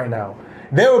going on right now.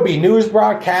 There would be news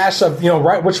broadcasts of,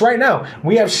 which right now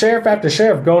we have sheriff after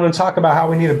sheriff going and talk about how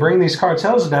we need to bring these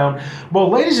cartels down. Well,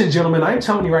 ladies and gentlemen, I'm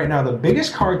telling you right now, the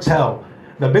biggest cartels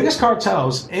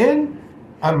in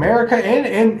America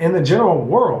and in the general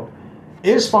world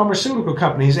is pharmaceutical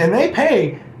companies, and they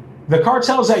pay the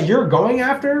cartels that you're going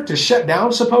after to shut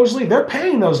down. Supposedly, they're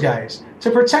paying those guys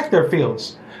to protect their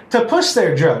fields, to push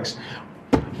their drugs.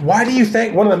 Why do you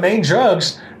think one of the main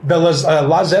drugs the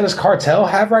Los Zetas cartel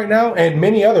have right now, and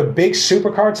many other big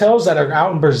super cartels that are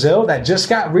out in Brazil that just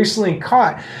got recently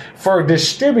caught for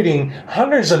distributing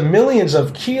hundreds of millions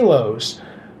of kilos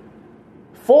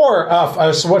for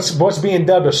what's being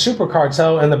dubbed a super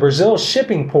cartel in the Brazil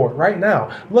shipping port right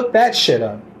now? Look that shit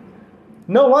up.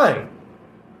 No lying.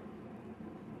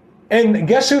 And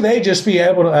guess who they just be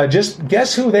able to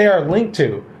guess who they are linked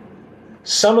to?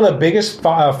 Some of the biggest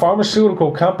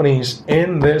pharmaceutical companies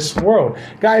in this world.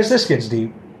 Guys, this gets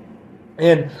deep.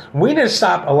 And we need to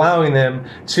stop allowing them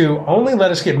to only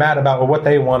let us get mad about what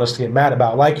they want us to get mad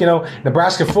about. Like,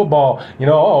 Nebraska football,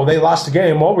 they lost the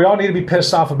game. Well, we all need to be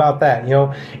pissed off about that,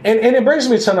 And it brings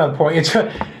me to another point.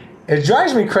 It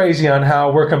drives me crazy on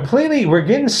how we're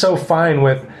getting so fine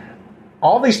with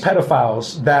all these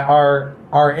pedophiles that are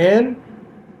in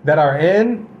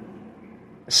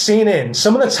CNN,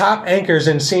 some of the top anchors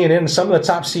in CNN, some of the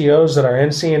top CEOs that are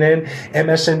in CNN,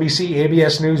 MSNBC,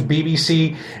 ABS News,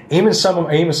 BBC, even some of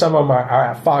them are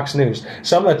at Fox News.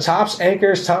 Some of the top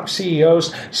anchors, top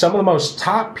CEOs, some of the most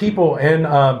top people in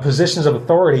positions of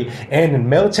authority and in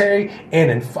military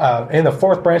and in the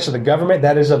fourth branch of the government,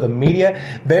 that is of the media,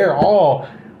 they're all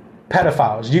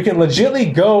pedophiles. You can legitimately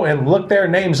go and look their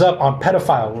names up on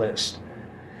pedophile lists.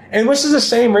 And this is the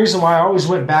same reason why I always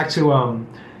went back to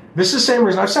this is the same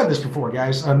reason, I've said this before,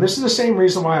 guys. This is the same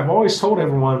reason why I've always told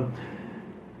everyone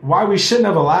why we shouldn't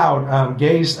have allowed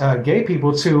gay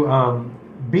people to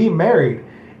be married.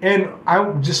 And I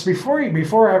just before I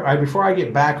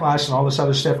get backlash and all this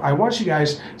other stuff, I want you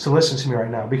guys to listen to me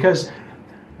right now, because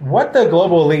what the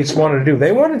global elites wanted to do,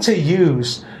 they wanted to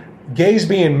use gays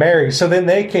being married so then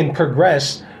they can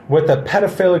progress with a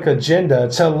pedophilic agenda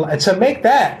to make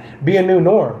that be a new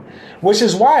norm. Which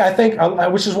is why I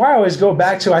always go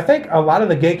back to, I think a lot of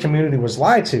the gay community was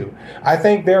lied to. I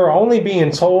think they were only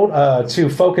being told to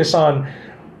focus on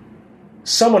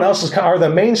someone else's, or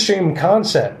the mainstream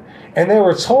concept. And they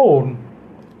were told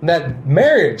that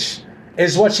marriage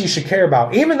is what you should care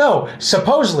about. Even though,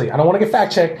 supposedly, I don't want to get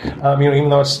fact checked, even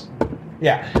though it's,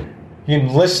 you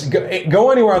can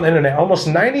go anywhere on the internet, almost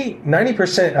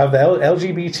 90% of the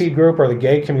LGBT group or the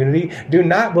gay community do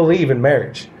not believe in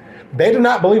marriage. They do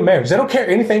not believe in marriage. They don't care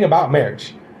anything about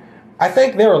marriage. I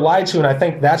think they were lied to, and I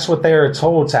think that's what they were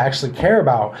told to actually care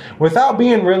about, without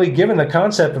being really given the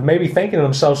concept of maybe thinking to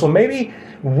themselves, well, maybe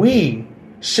we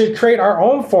should create our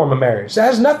own form of marriage. That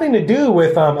has nothing to do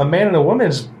with a man and a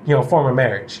woman's form of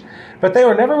marriage. But they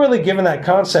were never really given that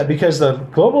concept because the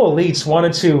global elites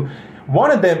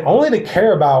wanted them only to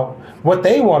care about what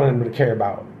they wanted them to care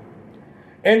about.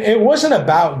 And it wasn't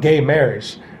about gay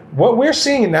marriage. What we're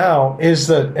seeing now is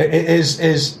the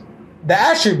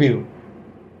attribute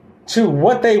to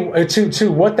what they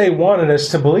wanted us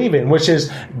to believe in, which is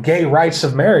gay rights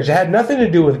of marriage. It had nothing to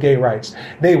do with gay rights.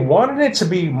 They wanted it to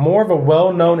be more of a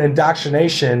well-known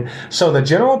indoctrination so the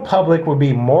general public would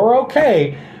be more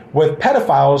okay with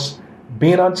pedophiles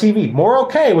being on TV, more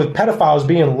okay with pedophiles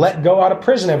being let go out of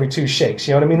prison every 2 shakes.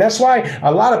 You know what I mean? That's why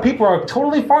a lot of people are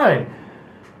totally fine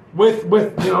with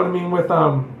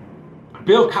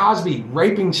Bill Cosby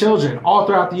raping children all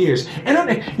throughout the years.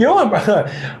 And you know what,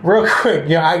 real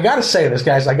quick, I got to say this,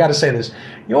 guys. I got to say this.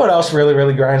 You know what else really,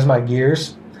 really grinds my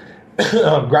gears?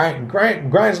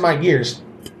 Grinds my gears.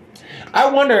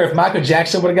 I wonder if Michael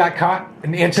Jackson would have got caught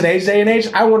in today's day and age.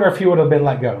 I wonder if he would have been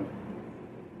let go.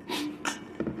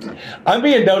 I'm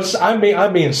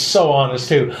being so honest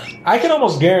too. I can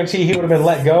almost guarantee he would have been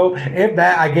let go. If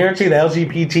that, I guarantee the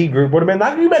LGBT group would have been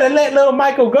like, "You better let little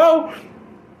Michael go."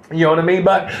 You know what I mean?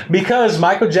 But because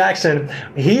Michael Jackson,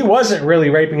 he wasn't really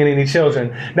raping any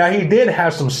children. Now, he did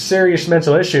have some serious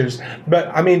mental issues, but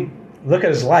I mean, look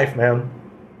at his life, man.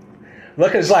 Look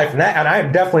at his life. And I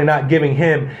am definitely not giving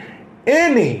him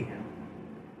any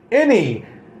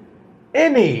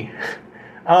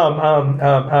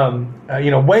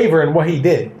waiver in what he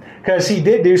did. Because he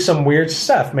did do some weird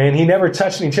stuff, man. He never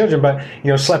touched any children, but,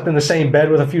 slept in the same bed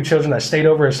with a few children that stayed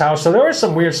over his house. So there was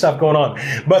some weird stuff going on.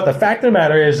 But the fact of the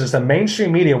matter is the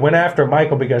mainstream media went after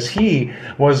Michael because he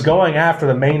was going after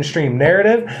the mainstream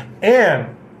narrative.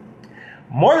 And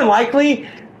more than likely,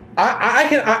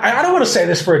 I don't want to say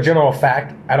this for a general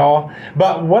fact at all,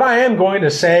 but what I am going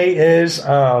to say is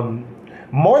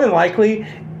more than likely,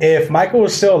 if Michael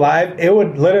was still alive, it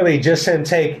would literally just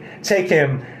take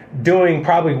him doing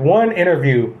probably one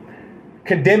interview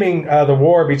condemning the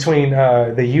war between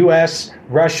the U.S.,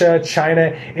 Russia,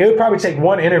 China. It would probably take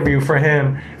one interview for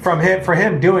him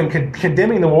doing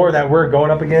condemning the war that we're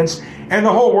going up against, and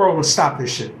the whole world would stop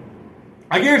this shit.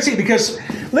 I guarantee, because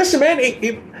listen, man,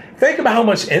 think about how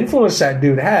much influence that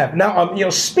dude had. Now,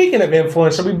 speaking of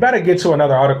influence, so we better get to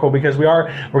another article because we're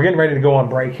getting ready to go on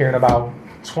break here in about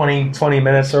 20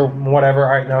 minutes or whatever.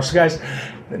 All right, now, so guys.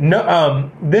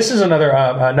 No, this is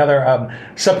another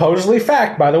supposedly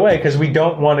fact, by the way, because we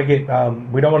don't want to get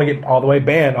all the way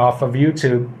banned off of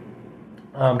YouTube,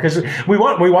 because we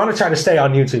want to try to stay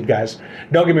on YouTube, guys.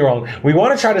 Don't get me wrong, we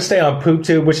want to try to stay on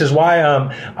PoopTube, which is why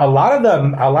a lot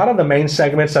of the main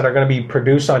segments that are going to be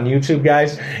produced on YouTube,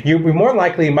 guys, we more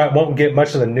likely won't get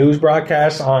much of the news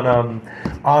broadcasts on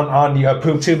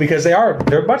PoopTube because they're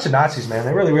a bunch of Nazis, man.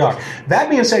 They really are. That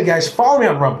being said, guys, follow me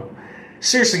on Rumble.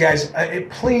 Seriously, guys,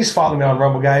 please follow me on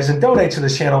Rumble, guys, and donate to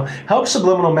this channel. Help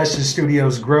Subliminal Message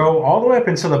Studios grow all the way up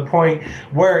until the point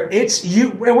where it's you,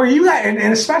 where you guys,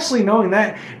 and especially knowing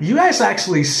that you guys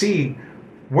actually see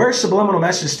where Subliminal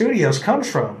Message Studios comes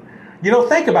from.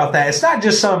 Think about that. It's not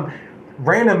just some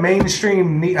random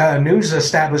mainstream news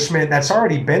establishment that's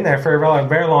already been there for a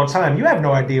very long time. You have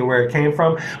no idea where it came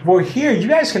from. Well, here, you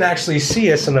guys can actually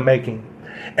see us in the making.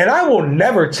 And I will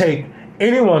never take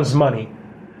anyone's money.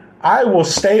 I will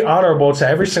stay honorable to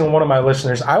every single one of my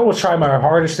listeners. I will try my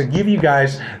hardest to give you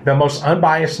guys the most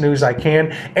unbiased news I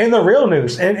can and the real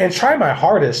news, and try my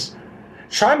hardest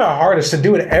to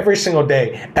do it every single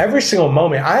day, every single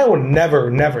moment. I will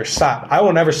never stop. I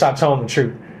will never stop telling the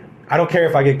truth. I don't care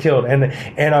if I get killed. And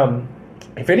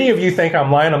if any of you think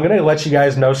I'm lying, I'm going to let you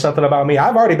guys know something about me.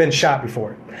 I've already been shot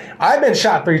before. I've been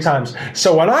shot 3 times.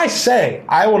 So when I say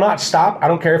I will not stop, I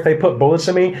don't care if they put bullets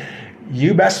in me,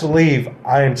 you best believe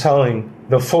I am telling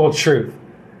the full truth.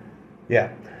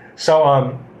 Yeah.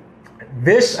 So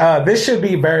this should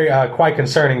be very quite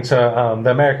concerning to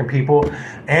the American people,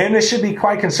 and it should be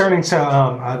quite concerning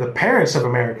to the parents of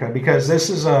America, because this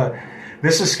is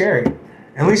scary.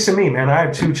 At least to me, man. I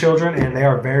have 2 children, and they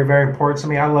are very, very important to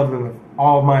me. I love them with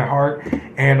all of my heart,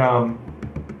 and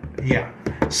yeah.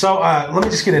 So let me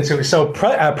just get into it. So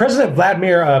President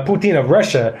Vladimir Putin of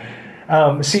Russia.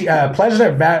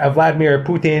 President Vladimir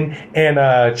Putin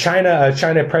and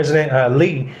China President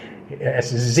Li,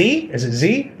 is it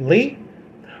Z? Li?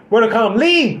 We're gonna call him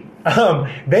Li.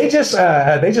 They just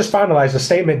finalized a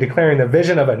statement declaring the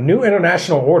vision of a new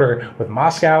international order with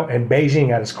Moscow and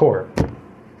Beijing at its core.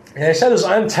 And they said it's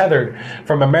untethered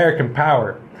from American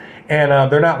power,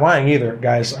 and they're not lying either,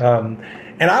 guys.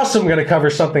 And And also I'm going to cover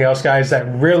something else, guys, that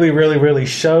really, really, really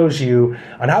shows you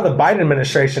on how the Biden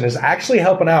administration is actually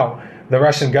helping out the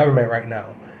Russian government right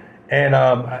now. And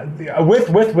with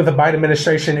the Biden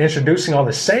administration introducing all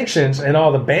the sanctions and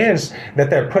all the bans that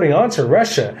they're putting onto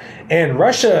Russia, and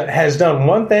Russia has done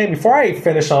one thing. Before I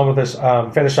finish on with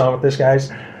this,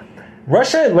 guys,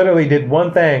 Russia literally did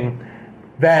one thing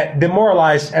that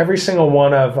demoralized every single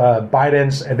one of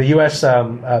Biden's and the U.S.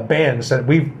 Bans that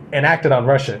we've enacted on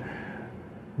Russia.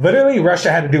 Literally,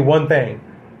 Russia had to do one thing.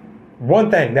 They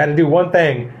had to do one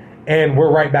thing, and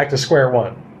we're right back to square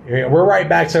one. We're right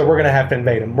back to we're going to have to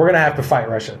invade them. We're going to have to fight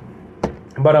Russia.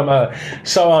 But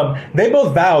they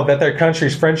both vowed that their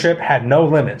country's friendship had no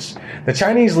limits. The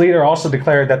Chinese leader also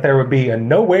declared that there would be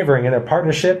no wavering in their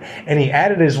partnership, and he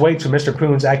added his weight to Mr.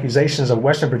 Putin's accusations of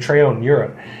Western betrayal in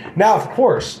Europe. Now, of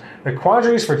course, the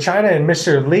quandaries for China and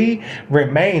Mr. Li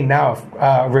remain.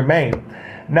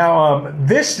 Now,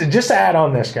 this, just to add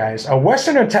on this, guys, a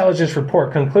Western intelligence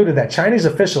report concluded that Chinese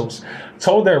officials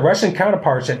told their Russian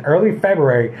counterparts in early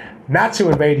February not to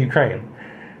invade Ukraine.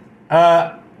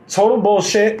 Total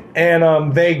bullshit,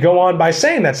 and they go on by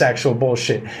saying that's actual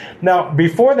bullshit. Now,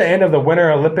 before the end of the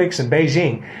Winter Olympics in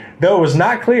Beijing, though it was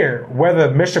not clear whether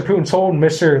Mr. Putin told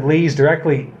Mr. Li's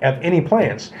directly of any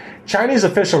plans, Chinese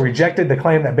official rejected the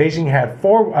claim that Beijing had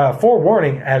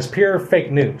forewarning as pure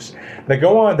fake news. They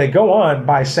go on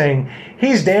by saying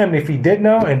he's damned if he did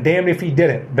know and damned if he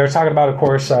didn't. They're talking about, of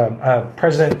course,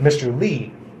 President Mr.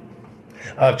 Li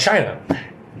of China.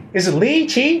 Is it Li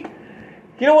Qi?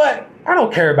 You know what? I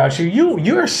don't care about you.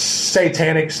 You're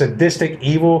satanic, sadistic,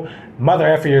 evil mother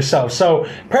effer yourself. So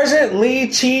President Li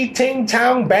Qi Ting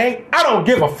Tang Bang, I don't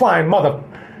give a flying mother.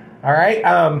 All right.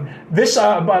 This,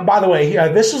 by the way,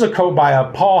 this was a quote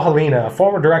by Paul Helena, a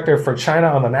former director for China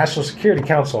on the National Security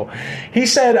Council. He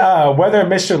said whether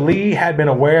Mr. Li had been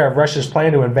aware of Russia's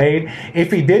plan to invade,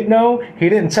 if he did know, he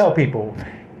didn't tell people.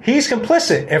 He's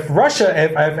complicit.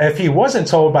 If he wasn't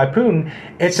told by Putin,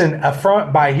 it's an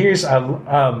affront by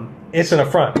it's an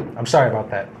affront. I'm sorry about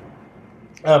that.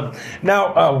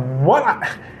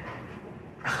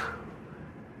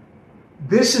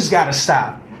 This has got to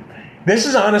stop. This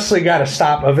has honestly got to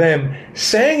stop of them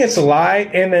saying it's a lie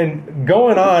and then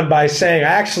going on by saying,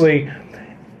 actually,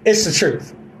 it's the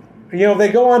truth. You know, they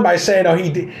go on by saying, oh, he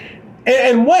did.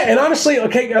 And honestly,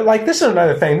 okay, like this is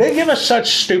another thing. They give us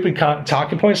such stupid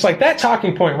talking points. Like that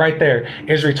talking point right there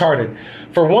is retarded.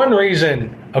 For one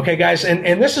reason, okay, guys,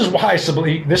 and this is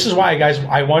why, guys,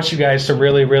 I want you guys to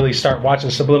really, really start watching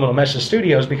Subliminal Message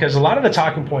Studios, because a lot of the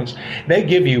talking points they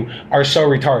give you are so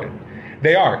retarded.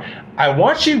 They are. I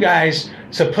want you guys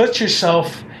to put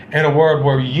yourself in a world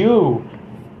where you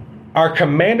are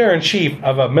commander-in-chief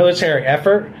of a military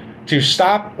effort to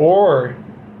stop or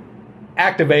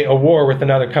activate a war with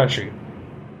another country.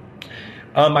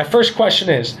 My first question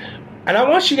is, and I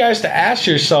want you guys to ask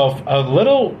yourself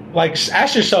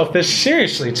ask yourself this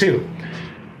seriously too.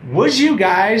 Would you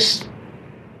guys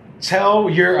tell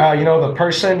your, the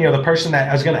person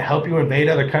that is going to help you invade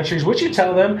other countries, would you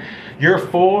tell them your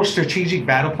full strategic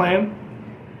battle plan?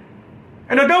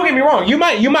 And no, don't get me wrong. You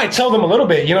might tell them a little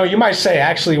bit. You might say,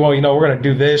 actually, well, we're going to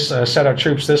do this, set our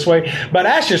troops this way. But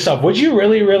ask yourself, would you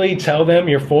really, really tell them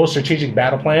your full strategic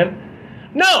battle plan?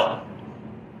 No.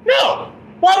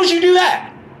 Why would you do that?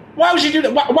 Why would you do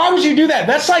that? Why would you do that?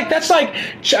 That's like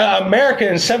America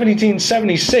in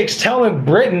 1776 telling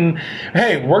Britain,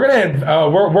 "Hey, we are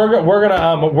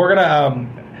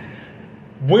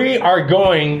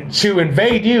going to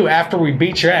invade you after we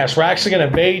beat your ass. We're actually going to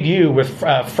invade you with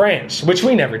France," which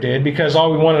we never did because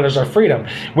all we wanted is our freedom.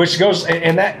 Which goes,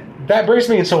 and that brings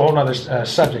me into a whole other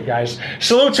subject, guys.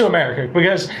 Salute to America,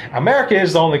 because America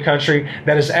is the only country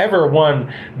that has ever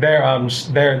won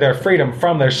their freedom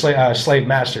from their slave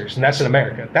masters, and that's in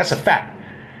America. That's a fact.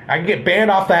 I can get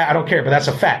banned off that. I don't care, but that's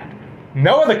a fact.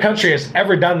 No other country has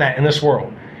ever done that in this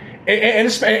world. And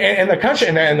a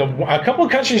couple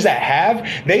of countries that have,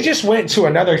 they just went to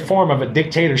another form of a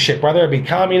dictatorship, whether it be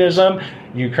communism,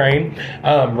 Ukraine,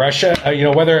 Russia,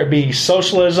 whether it be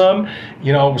socialism,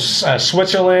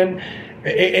 Switzerland.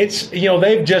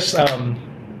 They've just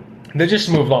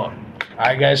moved on. All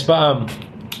right, guys. But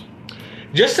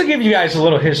just to give you guys a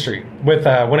little history with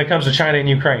when it comes to China and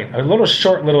Ukraine, a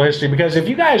short little history, because if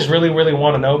you guys really, really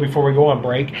want to know before we go on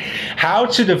break how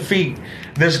to defeat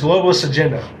this globalist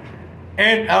agenda.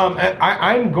 And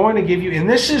I'm going to give you, and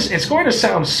it's going to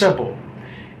sound simple,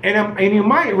 and you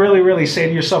might really, really say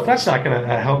to yourself, that's not going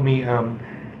to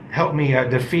help me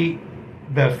defeat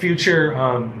the future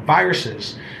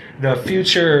viruses, the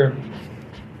future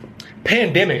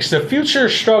pandemics, the future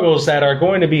struggles that are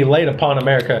going to be laid upon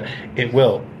America. It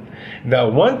will. The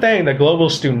one thing the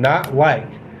globalists do not like,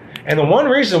 and the one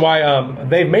reason why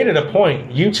they've made it a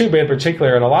point, YouTube in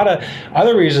particular, and a lot of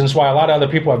other reasons why a lot of other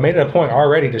people have made it a point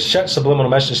already to shut Subliminal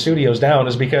Message Studios down,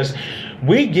 is because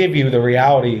we give you the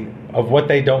reality of what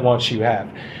they don't want you to have.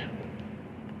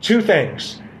 Two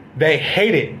things. They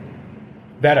hate it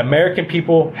that American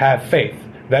people have faith.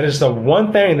 That is the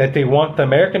one thing that they want the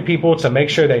American people to make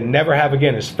sure they never have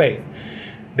again, is faith.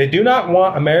 They do not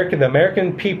want the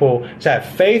American people to have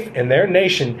faith in their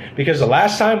nation, because the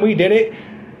last time we did it,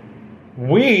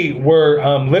 we were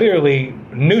literally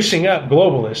noosing up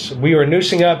globalists. We were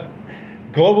noosing up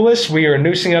globalists. We were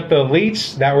noosing up the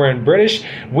elites that were in British.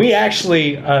 We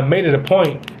actually made it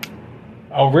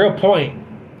a real point,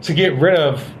 to get rid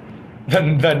of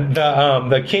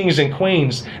the kings and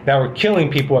queens that were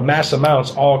killing people in mass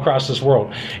amounts all across this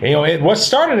world. And, what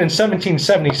started in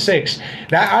 1776,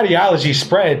 that ideology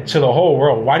spread to the whole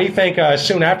world. Why do you think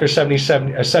soon after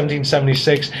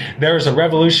 1776 there was a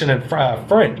revolution in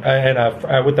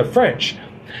with the French,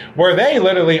 where they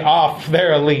literally off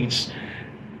their elites?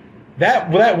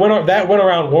 That went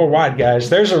around worldwide, guys.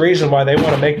 There's a reason why they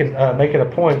want to make it a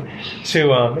point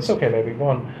to. It's okay, baby. Go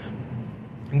on.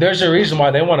 There's a reason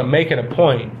why they want to make it a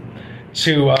point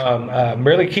to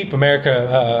really keep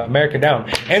America down.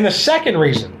 And the second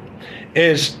reason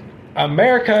is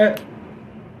America's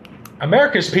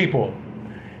people,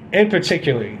 in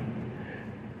particular,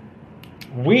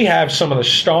 we have some of the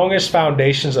strongest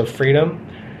foundations of freedom,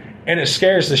 and it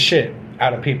scares the shit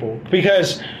out of people.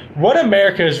 Because what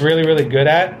America is really, really good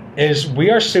at is we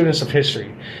are students of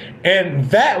history. And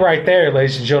that right there,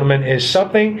 ladies and gentlemen, is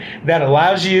something that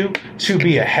allows you to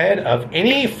be ahead of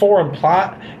any foreign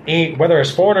plot, whether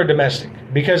it's foreign or domestic.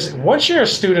 Because once you're a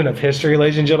student of history,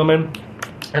 ladies and gentlemen,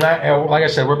 and like I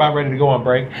said, we're about ready to go on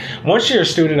break. Once you're a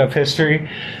student of history,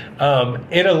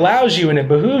 it allows you and it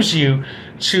behooves you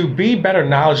to be better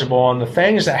knowledgeable on the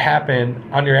things that happen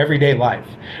on your everyday life.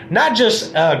 Not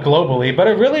just globally, but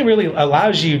it really, really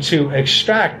allows you to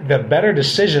extract the better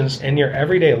decisions in your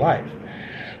everyday life.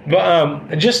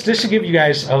 But just to give you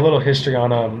guys a little history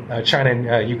on China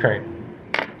and Ukraine.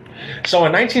 So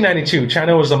in 1992,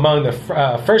 China was among the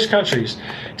first countries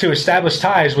to establish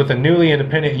ties with the newly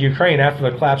independent Ukraine after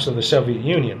the collapse of the Soviet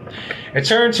Union. It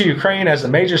turned to Ukraine as a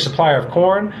major supplier of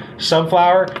corn,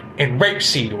 sunflower, and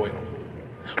rapeseed oil.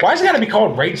 Why has it got to be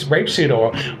called rapeseed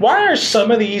oil? Why are some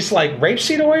of these like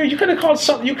rapeseed oil? You could have called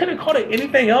it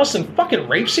anything else than fucking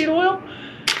rapeseed oil.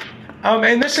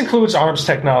 And this includes arms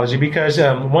technology, because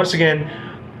once again,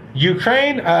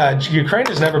 Ukraine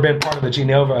has never been part of the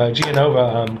Geneva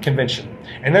Convention,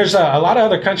 and there's a lot of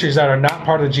other countries that are not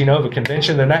part of the Geneva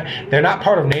Convention. They're not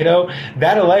part of NATO.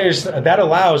 That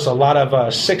allows a lot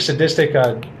of sick, sadistic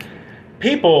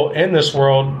people in this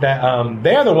world that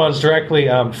they're the ones directly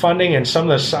funding, and some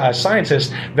of the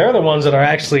scientists, they're the ones that are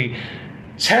actually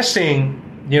testing,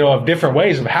 of different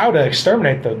ways of how to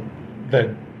exterminate the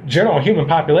general human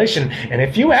population. And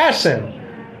if you ask them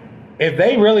if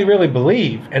they really, really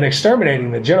believe in exterminating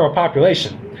the general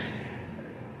population,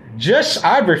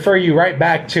 I'd refer you right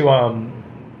back to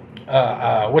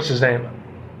what's his name?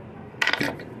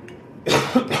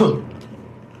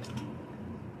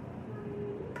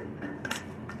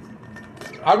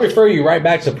 I'd refer you right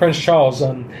back to Prince Charles.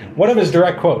 One of his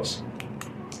direct quotes.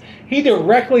 He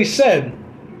directly said,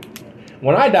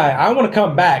 "When I die, I want to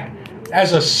come back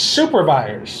as a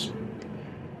supervirus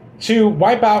to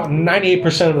wipe out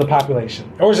 98% of the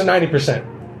population." Or is it 90%?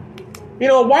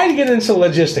 Why do you get into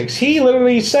logistics? He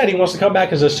literally said he wants to come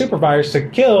back as a supervirus to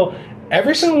kill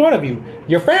every single one of you,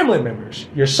 your family members,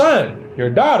 your son, your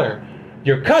daughter,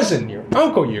 your cousin, your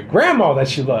uncle, your grandma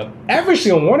that you love, every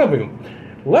single one of you.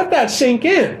 Let that sink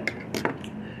in.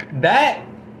 That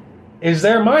is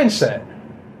their mindset.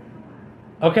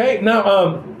 Okay,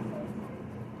 now,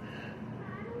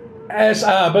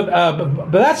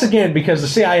 but that's again because the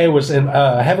CIA was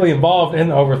heavily involved in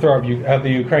the overthrow of the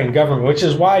Ukraine government, which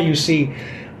is why you see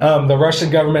the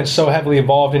Russian government so heavily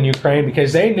involved in Ukraine,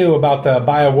 because they knew about the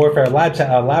biowarfare lab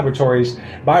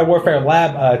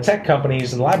tech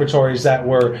companies and laboratories that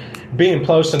were being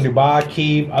placed in Dubai,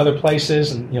 Kyiv, other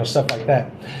places, and stuff like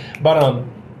that. But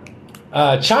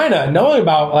China knowing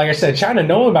about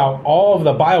all of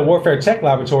the biowarfare tech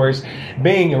laboratories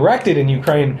being erected in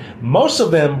Ukraine, most of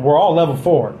them were all level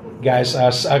 4, guys.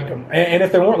 And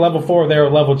if they weren't level 4, they were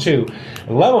level 2.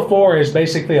 Level 4 is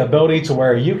basically ability to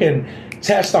where you can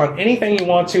test on anything you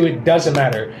want to. It doesn't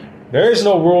matter. There is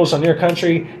no rules on your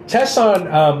country. Test on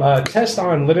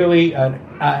literally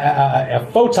a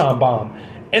photon bomb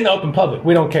in the open public.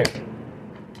 We don't care.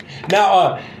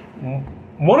 Now,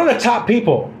 one of the top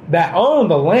people that own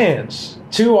the lands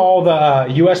to all the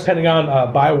U.S. Pentagon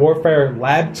biowarfare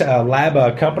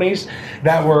lab companies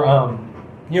that were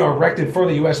erected for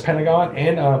the U.S. Pentagon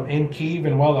and in Kyiv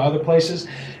and well other places.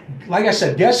 Like I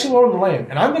said, guess who owned the land?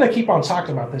 And I'm going to keep on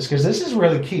talking about this because this is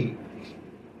really key.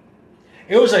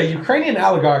 It was a Ukrainian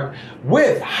oligarch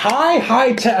with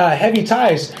heavy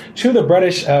ties to the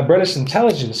British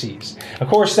intelligences. Of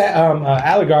course, that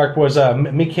oligarch was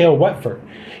Mikhail Wetford.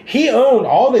 He owned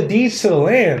all the deeds to the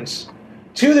lands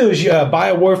to those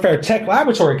biowarfare tech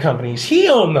laboratory companies. He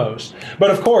owned those.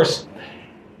 But of course,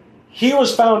 he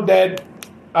was found dead,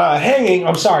 hanging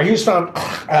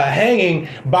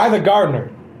by the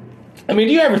gardener. I mean,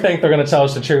 do you ever think they're going to tell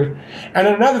us the truth? And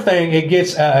another thing,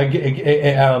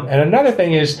 another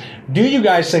thing is, do you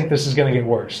guys think this is going to get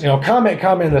worse? Comment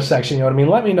in the section. You know what I mean?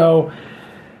 Let me know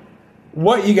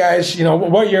what you guys,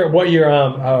 what your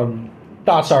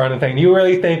thoughts are on the thing. Do you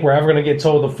really think we're ever going to get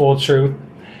told the full truth?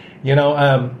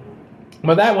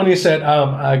 But that one, you said,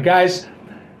 guys,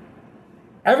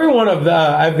 every one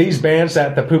of these bans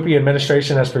that the Poopy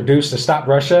administration has produced to stop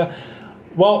Russia,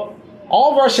 well,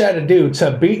 all Russia had to do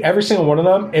to beat every single one of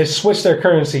them is switch their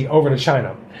currency over to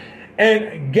China.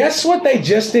 And guess what they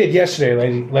just did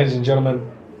yesterday, ladies and gentlemen?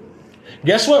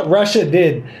 Guess what Russia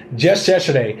did just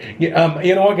yesterday? You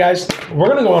know what, guys? We're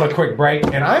going to go on a quick break,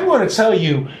 and I'm going to tell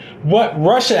you what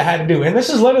Russia had to do. And this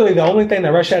is literally the only thing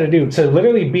that Russia had to do to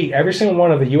literally beat every single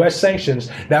one of the U.S.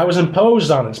 sanctions that was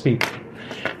imposed on its people.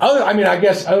 I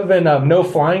guess other than no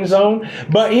flying zone.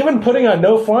 But even putting a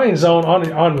no flying zone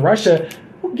on Russia,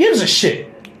 who gives a shit?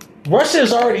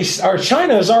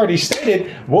 China has already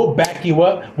stated, we'll back you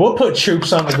up, we'll put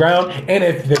troops on the ground, and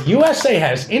if the USA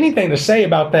has anything to say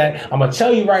about that, I'm going to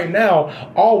tell you right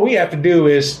now, all we have to do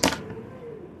is,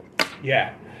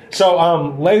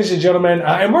 So, ladies and gentlemen,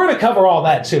 and we're going to cover all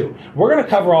that too. We're going to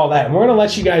cover all that, and we're going to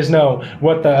let you guys know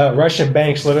what the Russian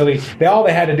banks literally, all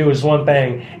they had to do is one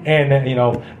thing, and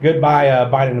goodbye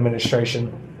Biden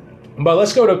administration. But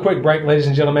let's go to a quick break, ladies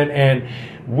and gentlemen, and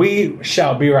we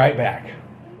shall be right back.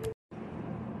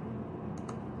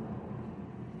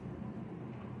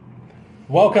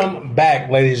 Welcome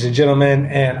back, ladies and gentlemen,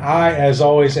 and I, as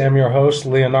always, am your host,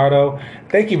 Leonardo.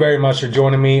 Thank you very much for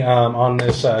joining me on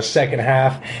this second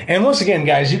half. And once again,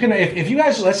 guys, you can, if you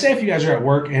guys, let's say if you guys are at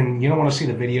work and you don't want to see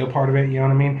the video part of it, you know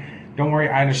what I mean? Don't worry,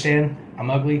 I understand.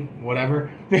 I'm ugly,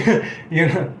 whatever.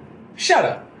 Shut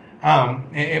up.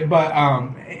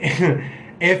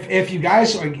 If you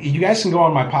guys can go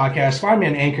on my podcast, find me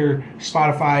on Anchor,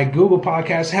 Spotify, Google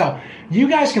Podcasts. Hell, you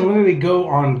guys can literally go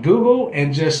on Google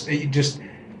and just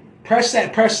press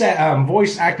that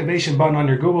voice activation button on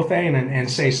your Google thing and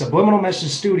say Subliminal Message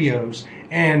Studios,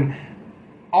 and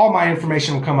all my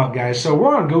information will come up, guys. So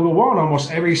we're on Google. We're on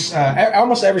almost every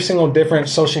single different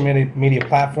social media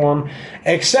platform,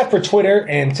 except for Twitter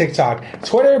and TikTok.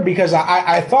 Twitter, because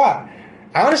I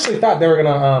honestly thought they were going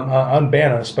to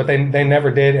unban us, but they never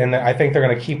did, and I think they're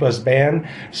going to keep us banned.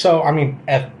 So, I mean,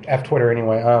 F Twitter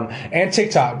anyway. And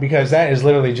TikTok, because that is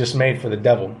literally just made for the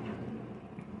devil.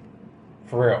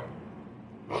 For real.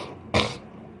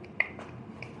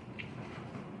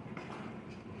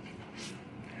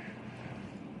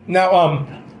 Now,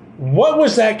 what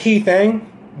was that key thing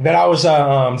that I was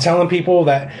telling people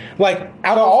that, like,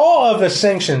 out of all of the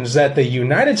sanctions that the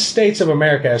United States of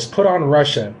America has put on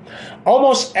Russia,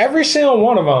 almost every single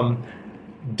one of them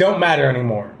don't matter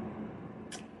anymore.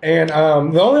 And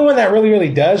the only one that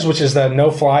really does, which is the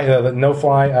no-fly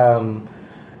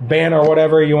ban or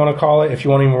whatever you want to call it, if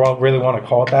you really want to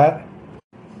call it that.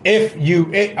 If you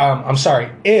really want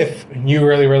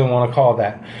to call it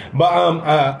that.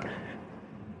 But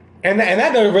And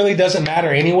that really doesn't matter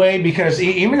anyway, because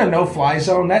even a no-fly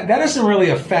zone, that doesn't really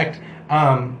affect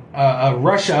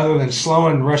Russia other than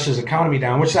slowing Russia's economy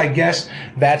down, which I guess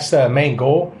that's the main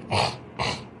goal,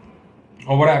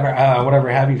 or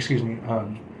whatever have you. Excuse me.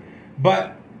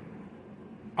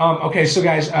 Okay, so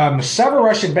guys, several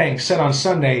Russian banks said on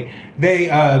Sunday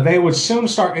they would soon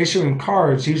start issuing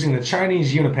cards using the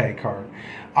Chinese Unipay card.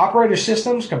 Operator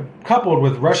systems coupled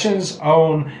with Russia's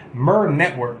own Mir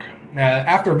network.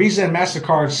 After Visa and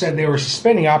MasterCard said they were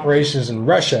suspending operations in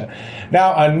Russia.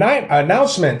 Now,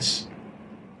 announcements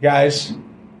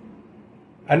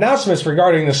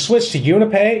regarding the switch to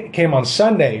Unipay came on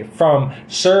Sunday from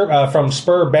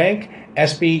Sberbank,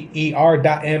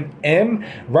 SBER.MM,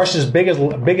 Russia's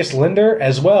biggest lender,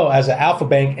 as well as Alpha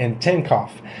Bank and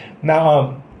Tinkoff.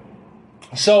 Now,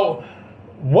 so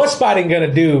what's Biden going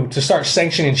to do to start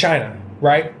sanctioning China,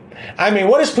 right? I mean,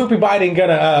 what is Poopy Biden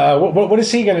gonna? What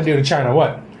is he gonna do to China?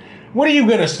 What? What are you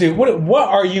going to do? What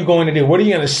are you going to do? What are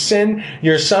you going to send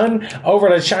your son over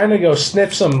to China to go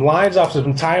sniff some lines off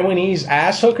some Taiwanese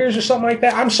ass hookers or something like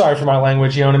that? I'm sorry for my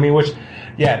language, you know what I mean? Which,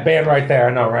 yeah, banned right there,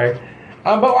 I know, right?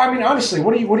 But I mean, honestly,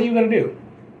 what are you going to do?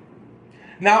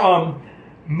 Now,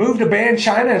 move to ban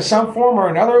China in some form or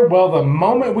another? Well, the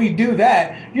moment we do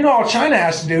that, you know all China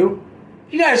has to do?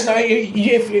 You guys know,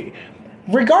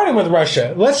 regarding with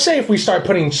Russia, let's say if we start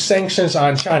putting sanctions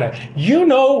on China, you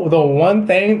know the one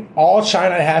thing all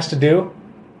China has to do?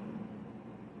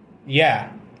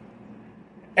 Yeah.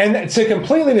 And to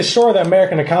completely destroy the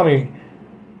American economy,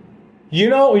 you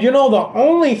know the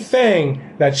only thing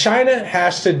that China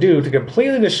has to do to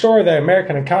completely destroy the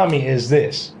American economy is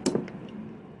this.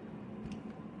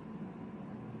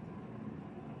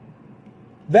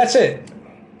 That's it.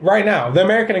 Right now, the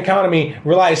American economy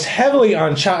relies heavily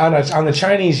on the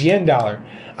Chinese yen dollar.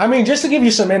 I mean, just to give you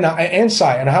some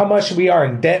insight on how much we are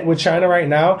in debt with China right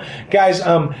now, guys.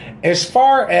 As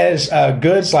far as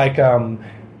goods like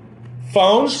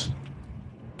phones,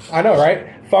 I know, right?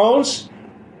 Phones,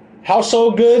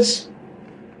 household goods,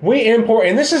 we import,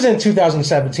 and this is in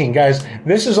 2017, guys.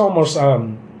 This is almost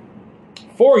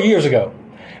 4 years ago.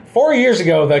 4 years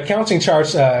ago, the accounting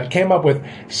charts came up with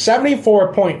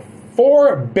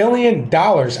 $74.4 billion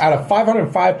out of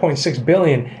 $505.6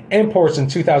 billion imports in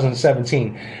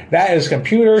 2017. That is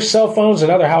computers, cell phones,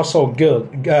 and other household goods.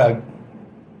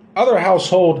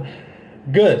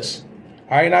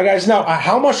 All right, now guys,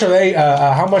 how much are they?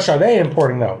 How much are they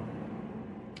importing though?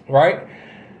 Right?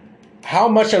 How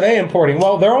much are they importing?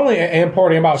 Well, they're only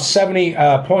importing about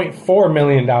 $70.4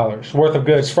 million worth of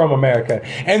goods from America.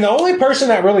 And the only person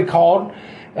that really called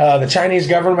the Chinese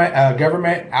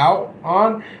government out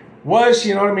on was,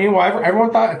 you know what I mean? Well,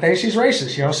 everyone thinks he's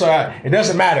racist, you know, so it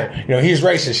doesn't matter. You know, he's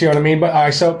racist, you know what I mean? But all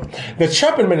right, so the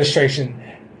Trump administration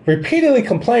repeatedly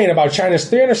complained about China's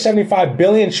 $375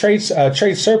 billion trade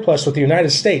surplus with the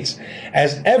United States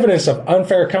as evidence of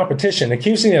unfair competition,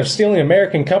 accusing it of stealing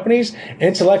American companies'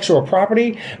 intellectual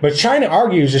property. But China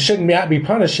argues it shouldn't be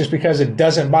punished just because it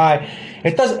doesn't.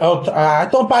 I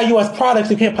don't buy U.S.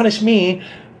 products. You can't punish me.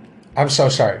 I'm so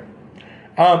sorry.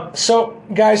 So,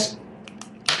 guys,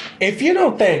 if you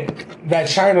don't think that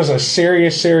China's a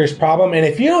serious problem, and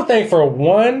if you don't think for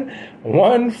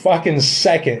one fucking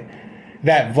second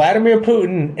that Vladimir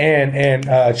Putin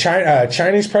and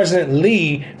Chinese President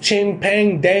Li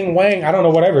Jinping Dang Wang, I don't know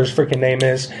whatever his freaking name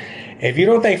is, if you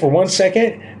don't think for 1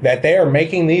 second that they are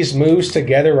making these moves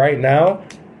together right now,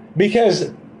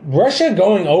 because Russia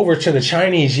going over to the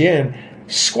Chinese yen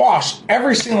squashed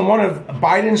every single one of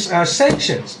Biden's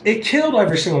sanctions. It killed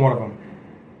every single one of them.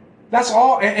 That's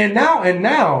all. And now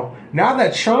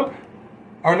that Trump,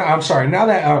 now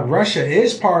that Russia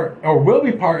is part or will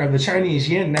be part of the Chinese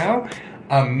yen now,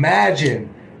 imagine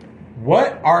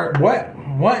what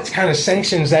kind of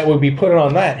sanctions that would be put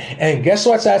on that. And guess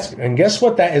what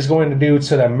that is going to do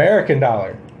to the American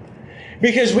dollar?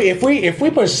 Because if we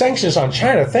put sanctions on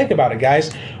China, think about it,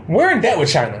 guys. We're in debt with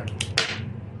China.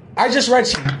 I just read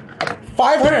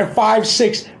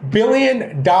 $505.6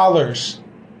 billion.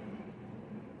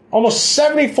 Almost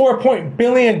 $74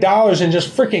 billion in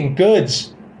just freaking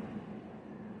goods.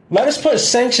 Let us put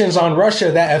sanctions on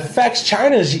Russia that affects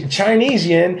Chinese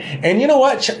yen, and you know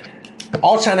what?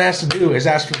 All China has to do is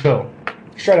ask for the bill.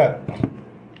 Straight up.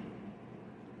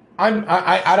 I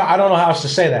don't know how else to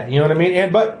say that. You know what I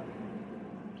mean? But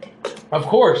of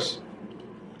course,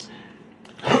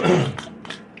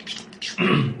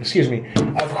 excuse me.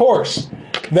 Of course,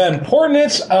 the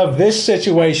importance of this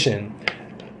situation.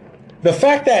 The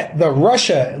fact that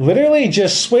Russia literally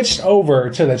just switched over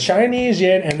to the Chinese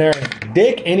yen and there's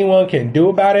dick anyone can do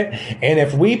about it. And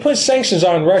if we put sanctions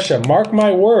on Russia, mark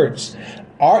my words,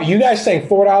 you guys think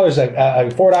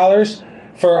 $4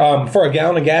 for a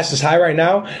gallon of gas is high right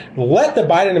now? Let the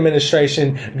Biden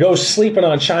administration go sleeping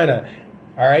on China.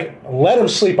 All right, let them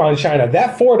sleep on China.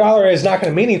 That $4 is not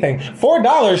going to mean anything.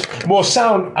 $4 will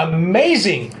sound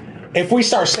amazing if we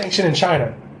start sanctioning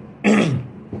China.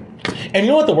 And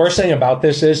you know what the worst thing about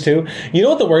this is, too? You know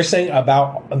what the worst thing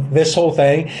about this whole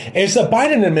thing is? The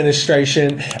Biden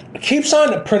administration keeps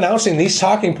on pronouncing these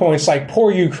talking points like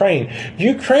poor Ukraine.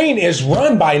 Ukraine is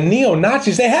run by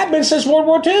neo-Nazis. They have been since World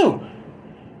War II.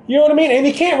 You know what I mean? And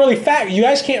you can't really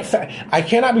I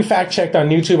cannot be fact-checked on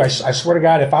YouTube. I swear to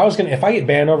God, if I get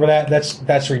banned over that,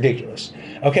 that's ridiculous.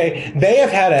 Okay? They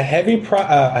have had a heavy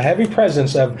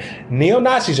presence of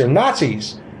neo-Nazis or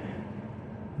Nazis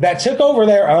that took over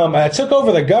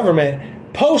the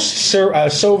government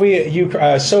post-Soviet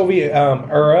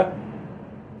era,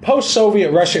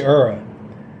 post-Soviet Russia era.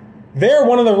 They're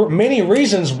one of the many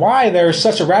reasons why there's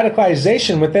such a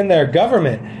radicalization within their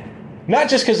government. Not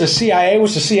just because the CIA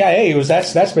was the CIA.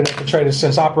 That's been infiltrated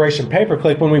since Operation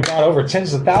Paperclip, when we brought over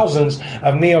tens of thousands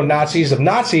of neo-Nazis, of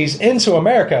Nazis into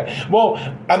America. Well,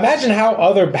 imagine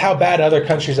how bad other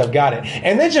countries have got it.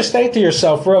 And then just think to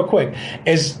yourself real quick,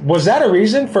 was that a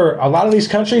reason for a lot of these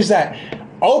countries that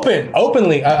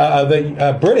openly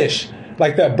the British,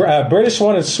 like the British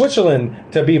wanted Switzerland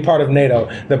to be part of NATO.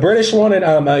 The British wanted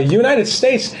United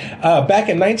States back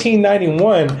in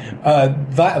 1991.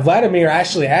 Vladimir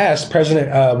actually asked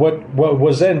President what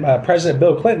was then President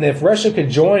Bill Clinton if Russia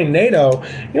could join NATO.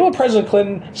 You know what President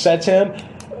Clinton said to him?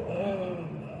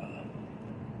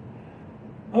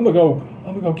 I'm gonna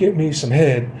go get me some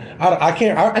head. I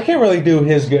can't really do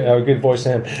his good voice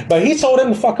to him, but he told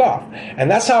him to fuck off,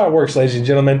 and that's how it works, ladies and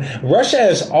gentlemen. Russia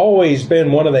has always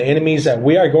been one of the enemies that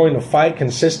we are going to fight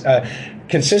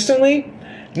consistently,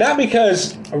 not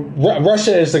because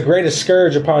Russia is the greatest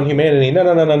scourge upon humanity.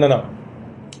 No.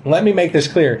 Let me make this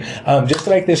clear. Just to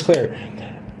make this clear,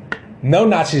 no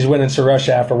Nazis went into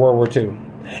Russia after World War II.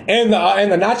 And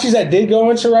the Nazis that did go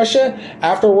into Russia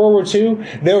after World War II,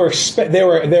 they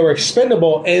were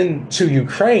expendable into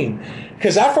Ukraine,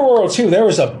 because after World War II there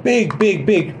was a big,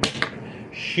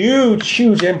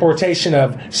 huge importation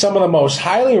of some of the most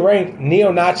highly ranked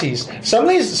neo-Nazis. Some of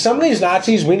these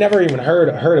Nazis we never even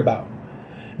heard about,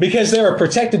 because they were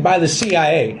protected by the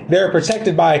CIA. They were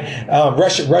protected by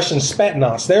Russian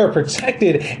Spetsnaz. They were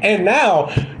protected, and now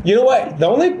you know what?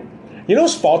 You know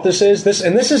whose fault this is? This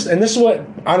is what,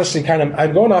 honestly, kind of,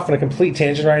 I'm going off on a complete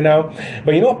tangent right now.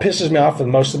 But you know what pisses me off the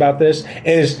most about this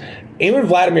is even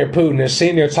Vladimir Putin is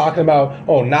sitting there talking about,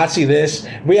 oh, Nazi this.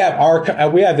 We have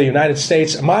the United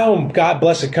States, my own God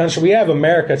blessed country. We have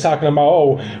America talking about,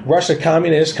 oh, Russia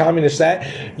communist that.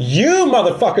 You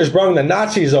motherfuckers brought the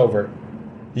Nazis over.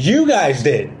 You guys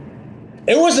did.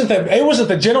 It wasn't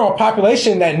the general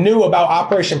population that knew about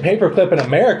Operation Paperclip in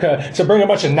America to bring a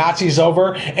bunch of Nazis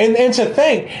over and to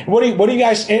think, what do you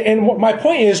guys, and my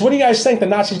point is, what do you guys think the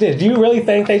Nazis did? Do you really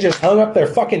think they just hung up their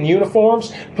fucking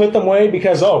uniforms, put them away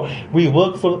because, oh, we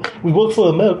work for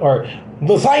the milk, or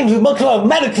the same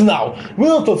medics now. We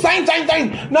look for the same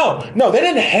thing. No, they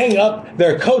didn't hang up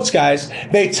their coats, guys.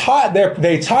 They taught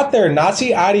their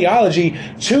Nazi ideology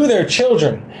to their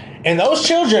children. And those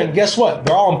children, guess what?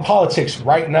 They're all in politics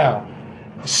right now.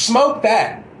 Smoke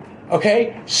that,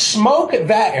 okay? Smoke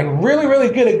that and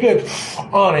really get a good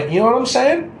on it. You know what I'm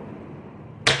saying?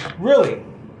 Really.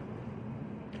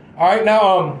 All right,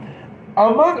 now,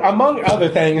 among other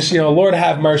things, Lord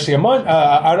have mercy. Among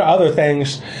other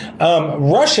things,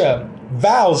 Russia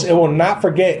vows it will not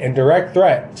forget in direct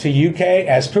threat to UK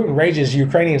as Putin rages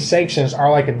Ukrainian sanctions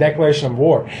are like a declaration of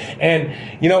war. And,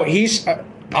 he's...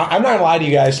 I'm not going to lie to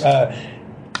you guys.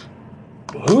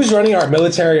 Who's running our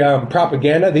military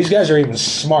propaganda? These guys are even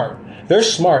smart. They're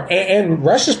smart. And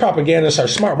Russia's propagandists are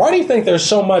smart. Why do you think there's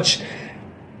so much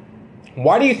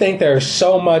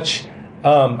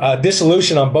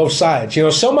dissolution on both sides?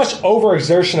 So much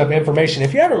overexertion of information.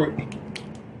 If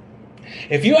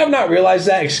you have not realized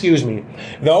that, excuse me,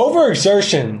 the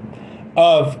overexertion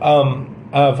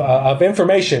of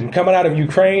information coming out of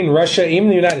Ukraine, Russia, even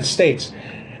the United States,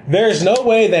 there's no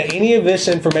way that any of this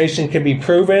information can be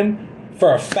proven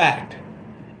for a fact.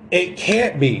 It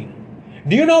can't be.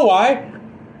 Do you know why?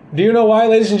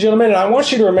 Ladies and gentlemen? And I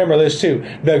want you to remember this too.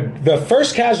 The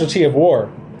first casualty of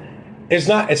war is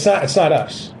not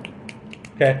us.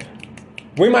 Okay?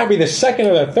 We might be the second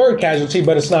or the third casualty,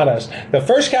 but it's not us. The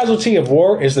first casualty of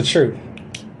war is the truth.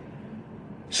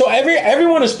 So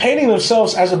everyone is painting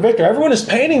themselves as a victor. Everyone is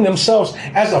painting themselves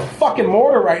as a fucking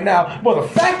martyr right now. Well, the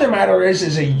fact of the matter is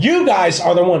that you guys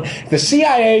are the one. The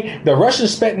CIA, the Russian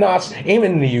Spetsnaz,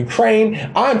 even the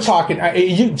Ukraine. I'm talking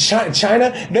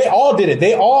China. They all did it.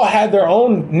 They all had their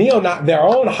own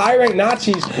high-rank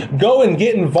Nazis go and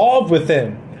get involved with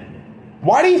them.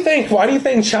 Why do you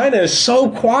think China is so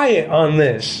quiet on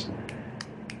this?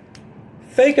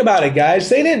 Think about it, guys.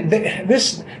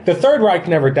 The Third Reich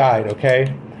never died,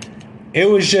 okay? It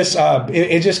was just,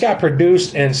 it just got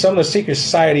produced in some of the secret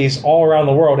societies all around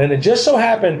the world. And it just so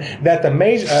happened that the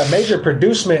major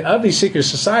producement of these secret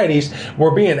societies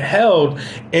were being held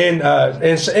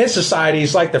in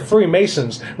societies like the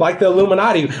Freemasons, like the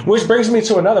Illuminati, which brings me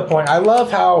to another point. I love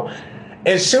how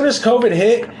as soon as COVID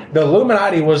hit, the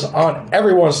Illuminati was on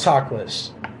everyone's talk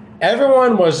list.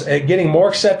 Everyone was getting more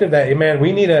accepted that, man,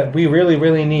 we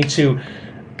really need to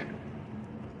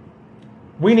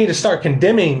start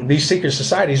condemning these secret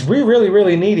societies. We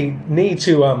really need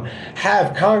to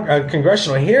have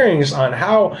congressional hearings on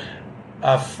how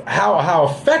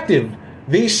effective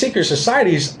these secret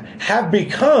societies have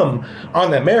become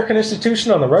on the American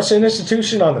institution, on the Russian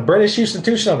institution, on the British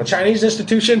institution, on the Chinese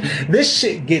institution. This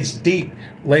shit gets deep,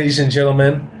 ladies and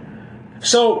gentlemen.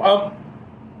 So,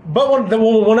 but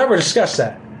we'll never discuss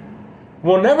that.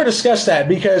 We'll never discuss that,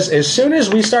 because as soon as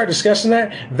we start discussing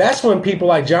that, that's when people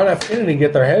like John F. Kennedy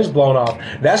get their heads blown off.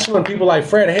 That's when people like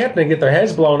Fred Hampton get their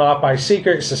heads blown off by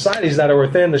secret societies that are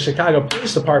within the Chicago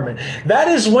Police Department. That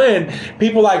is when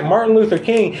people like Martin Luther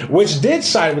King, which did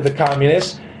side with the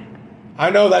communists. I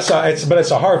know but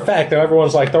it's a hard fact that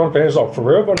everyone's like throwing fingers off for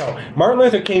real, but no. Martin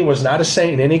Luther King was not a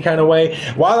saint in any kind of way.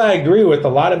 While I agree with a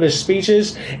lot of his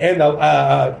speeches, and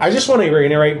I just want to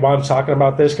reiterate while I'm talking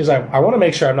about this, because I want to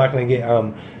make sure I'm not going to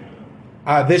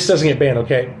get this doesn't get banned.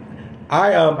 Okay,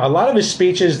 a lot of his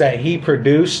speeches that he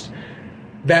produced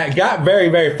that got very,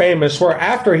 very famous were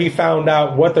after he found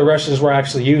out what the Russians were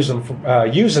actually using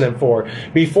him for.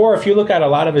 Before, if you look at a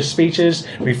lot of his speeches,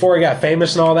 before he got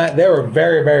famous and all that, they were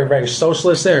very, very, very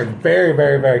socialist. They were very,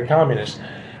 very, very communist.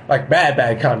 Like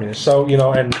bad communists. So,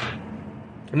 and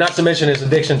not to mention his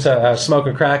addiction to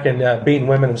smoking crack and beating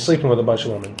women and sleeping with a bunch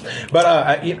of women.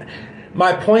 But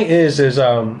my point is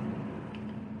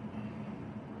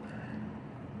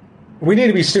we need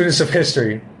to be students of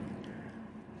history.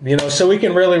 So we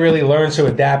can really, really learn to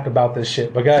adapt about this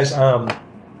shit. But guys,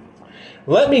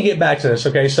 let me get back to this,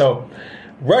 okay? So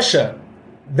Russia,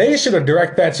 they issued a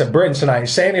direct threat to Britain tonight,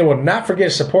 saying it will not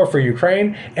forget support for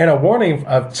Ukraine and a warning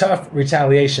of tough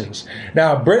retaliations.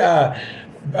 Now,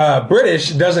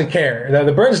 British doesn't care.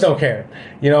 The Britons don't care.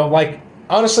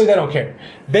 Honestly, they don't care.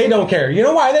 They don't care. You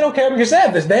know why they don't care? Because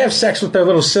they have sex with their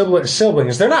little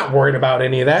siblings. They're not worried about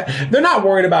any of that. They're not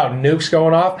worried about nukes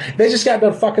going off. They just got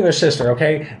done fucking their sister,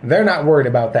 okay? They're not worried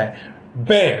about that.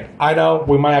 Banned. I know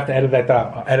we might have to edit that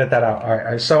out. All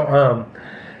right. So,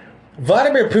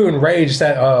 Vladimir Putin raged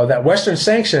that Western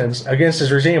sanctions against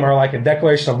his regime are like a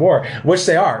declaration of war, which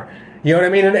they are. You know what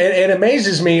I mean? And it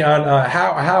amazes me on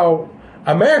how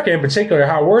America in particular,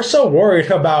 how we're so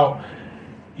worried about.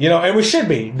 And we should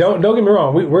be. Don't get me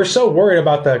wrong. We're so worried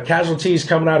about the casualties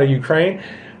coming out of Ukraine.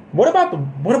 What about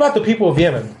the people of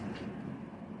Yemen?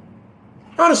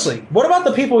 Honestly, what about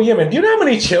the people of Yemen? Do you know how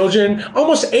many children?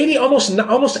 Almost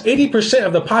 80%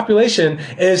 of the population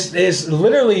is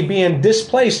literally being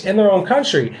displaced in their own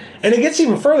country. And it gets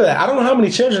even further than that. I don't know how many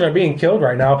children are being killed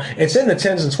right now. It's in the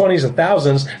tens and 20s of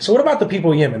thousands. So what about the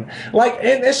people of Yemen?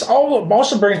 And this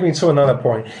also brings me to another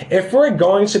point. If we're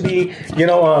going to be,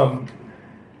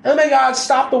 oh my God,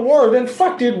 stop the war, then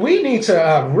fuck, dude, we need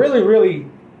to really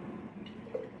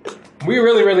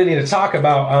need to talk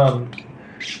about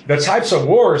the types of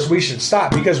wars we should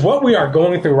stop. Because what we are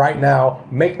going through right now,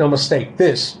 make no mistake,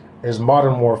 this is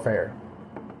modern warfare.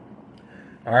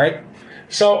 All right?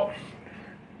 So,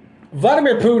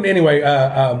 Vladimir Putin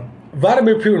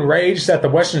raged that the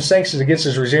Western sanctions against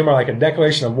his regime are like a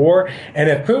declaration of war,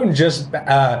 and Putin just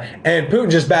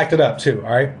backed it up too,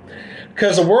 all right?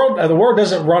 Because the world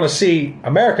doesn't want to see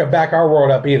America back our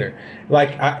world up either. What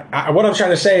I'm trying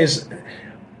to say is,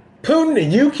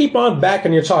 Putin, you keep on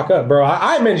backing your talk up, bro.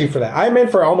 I commend you for that. I commend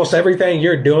for almost everything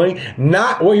you're doing,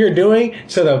 not what you're doing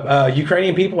to the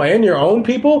Ukrainian people and your own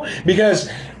people. Because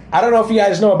I don't know if you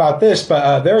guys know about this,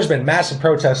 but there's been massive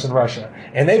protests in Russia,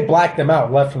 and they blacked them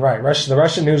out left and right. The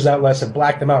Russian news outlets have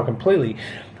blacked them out completely.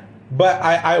 But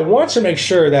I want to make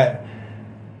sure that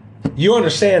you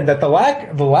understand that the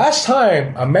last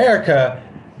time America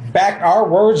backed our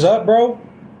words up, bro,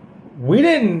 we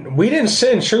didn't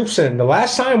send troops in. The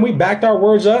last time we backed our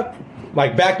words up,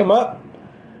 backed them up,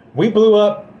 we blew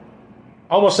up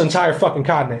almost the entire fucking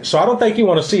continent. So I don't think you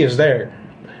want to see us there.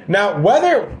 Now,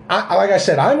 like I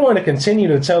said, I'm going to continue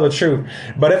to tell the truth.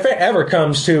 But if it ever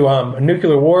comes to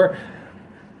nuclear war,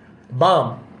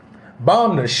 bomb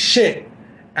the shit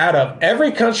out of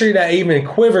every country that even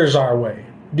quivers our way.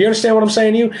 Do you understand what I'm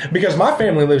saying to you? Because my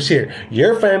family lives here.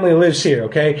 Your family lives here,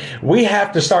 okay? We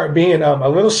have to start being a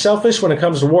little selfish when it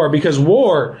comes to war, because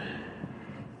war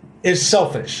is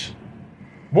selfish.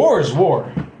 War is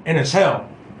war, and it's hell.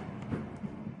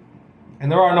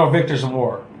 And there are no victors in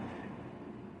war.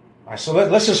 All right, so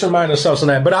let's just remind ourselves of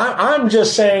that. But I'm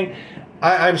just saying,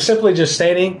 I'm simply just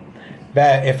stating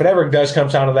that if it ever does come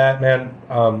down to that, man,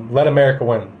 let America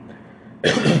win.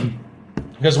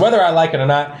 Because whether I like it or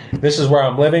not, this is where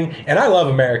I'm living, and I love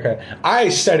America. I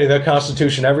study the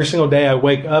Constitution every single day I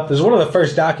wake up. This is one of the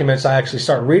first documents I actually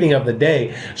start reading of the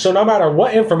day. So no matter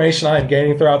what information I'm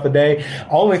gaining throughout the day,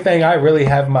 only thing I really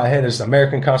have in my head is the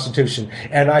American Constitution.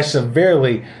 And I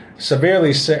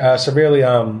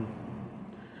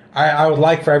I would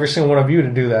like for every single one of you to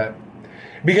do that.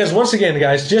 Because once again,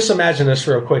 guys, just imagine this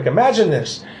real quick. Imagine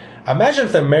this. Imagine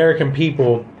if the American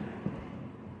people,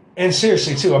 and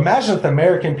seriously too, imagine if the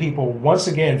American people once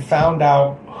again found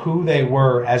out who they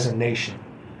were as a nation.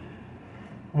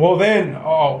 Well then,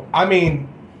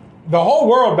 the whole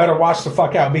world better watch the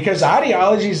fuck out, because the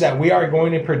ideologies that we are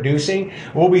going to be producing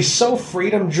will be so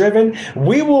freedom driven.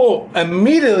 We will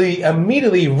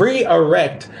immediately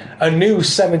re-erect a new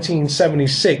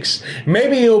 1776.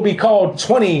 Maybe it will be called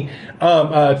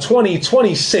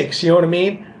 2026. You know what I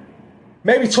mean?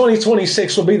 Maybe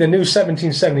 2026 will be the new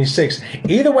 1776.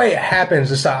 Either way it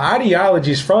happens, it's the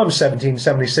ideologies from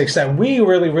 1776 that we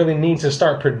really need to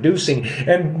start producing.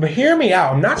 And hear me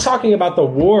out. I'm not talking about the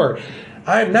war.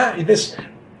 I'm not the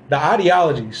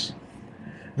ideologies.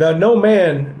 The no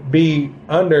man be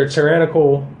under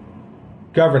tyrannical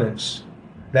governance.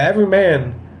 That every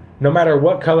man, no matter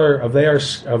what color of their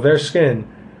skin,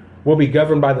 will be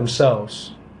governed by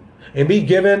themselves and be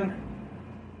given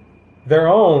their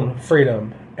own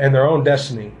freedom and their own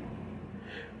destiny,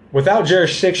 without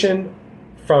jurisdiction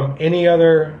from any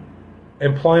other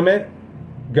employment,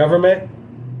 government,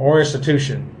 or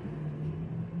institution.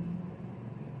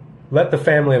 Let the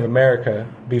family of America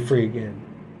be free again.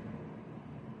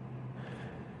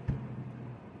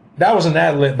 That was an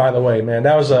ad-lib, by the way, man.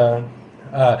 That was a...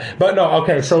 but no,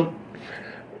 okay, so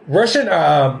Russian...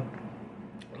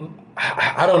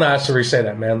 I don't know how to re-say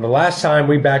that, man. The last time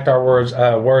we backed our words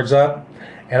up,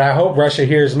 and I hope Russia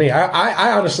hears me.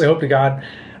 I honestly hope to God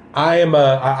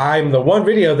I'm the one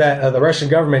video that the Russian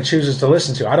government chooses to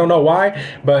listen to. I don't know why,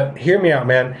 but hear me out,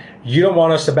 man. You don't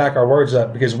want us to back our words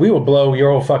up, because we will blow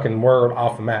your whole fucking word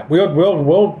off the map.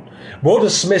 We'll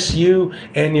dismiss you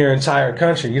and your entire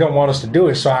country. You don't want us to do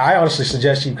it, so I honestly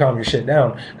suggest you calm your shit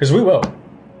down, because we will.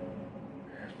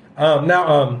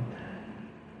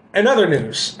 In other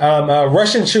news,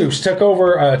 Russian troops took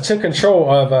control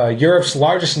of Europe's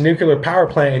largest nuclear power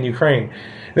plant in Ukraine.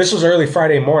 This was early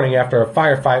Friday morning after a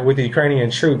firefight with the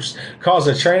Ukrainian troops caused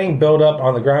a training buildup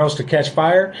on the grounds to catch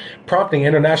fire, prompting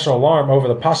international alarm over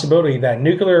the possibility that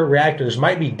nuclear reactors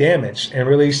might be damaged and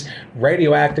release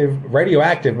radioactive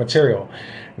material.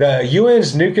 The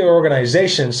UN's nuclear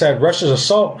organization said Russia's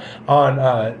assault on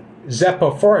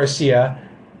Zaporizhzhia.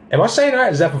 Am I saying it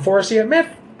right? Zaporizhzhia? Man,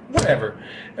 whatever.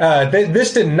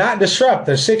 This did not disrupt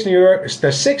the six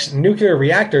nuclear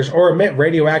reactors or emit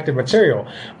radioactive material,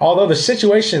 although the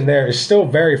situation there is still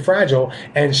very fragile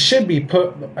and should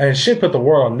put the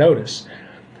world on notice.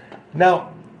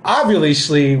 Now,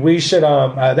 obviously, we should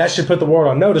that should put the world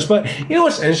on notice. But you know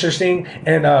what's interesting,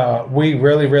 and we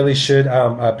really should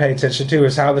pay attention to,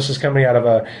 is how this is coming out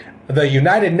of the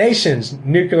United Nations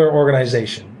nuclear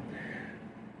organization.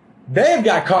 They've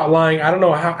got caught lying, I don't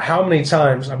know how many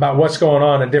times, about what's going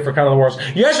on in different kinds of wars.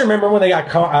 You guys remember when they got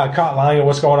caught lying on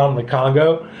what's going on in the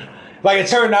Congo? Like, it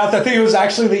turned out that it was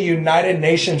actually the United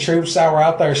Nations troops that were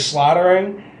out there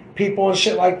slaughtering people and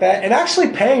shit like that, and actually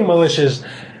paying militias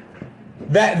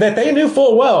that they knew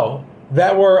full well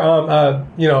that were,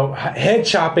 head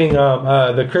chopping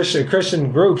the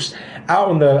Christian groups out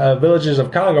in the villages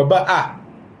of Congo. But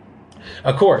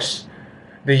of course,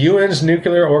 the UN's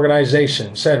nuclear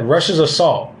organization said Russia's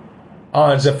assault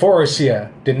on Zaporizhzhia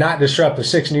did not disrupt the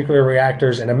 6 nuclear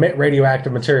reactors and emit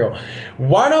radioactive material.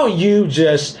 Why don't you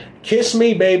just kiss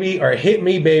me, baby, or hit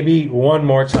me, baby, one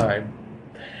more time?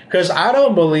 Because I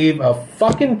don't believe a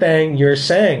fucking thing you're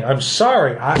saying. I'm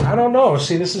sorry. I don't know.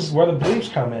 See, this is where the beliefs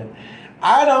come in.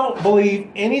 I don't believe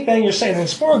anything you're saying. And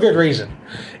it's for a good reason.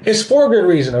 It's for a good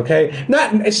reason, okay?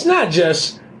 It's not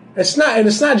just, I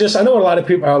know a lot of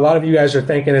you guys are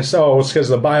thinking it's because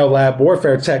of the biolab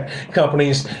warfare tech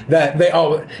companies that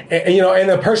and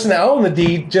the person that owned the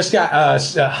deed just got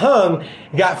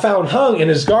found hung in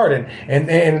his garden.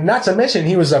 And not to mention,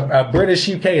 he was a British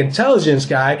UK intelligence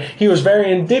guy. He was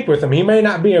very in deep with him. He may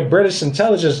not be a British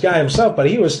intelligence guy himself, but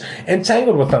he was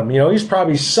entangled with them. He's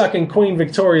probably sucking Queen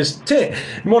Victoria's tit.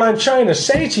 And what I'm trying to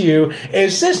say to you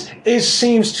is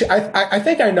I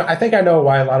think I know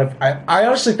why I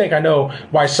honestly think I know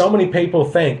why so many people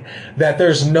think that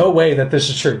there's no way that this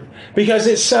is true. Because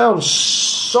it sounds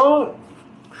so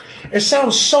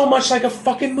much like a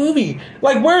fucking movie.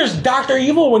 Like, where's Dr.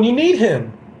 Evil when you need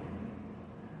him?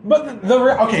 But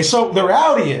so the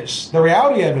reality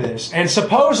of it is, and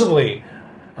supposedly,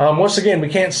 once again, we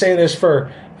can't say this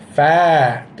for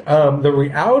fact. The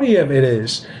reality of it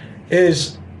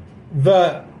is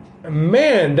the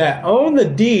man that owned the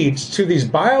deeds to these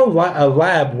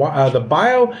bioweapon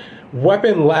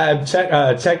lab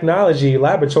technology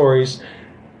laboratories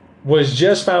was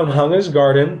just found hung in his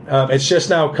garden. It's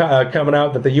just now coming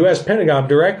out that the U.S. Pentagon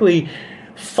directly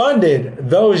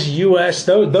funded those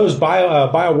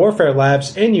biowarfare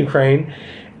labs in Ukraine,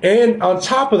 And on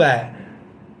top of that,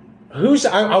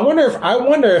 I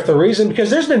wonder if the reason, because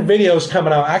there's been videos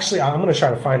coming out. Actually, I'm going to try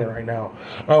to find it right now.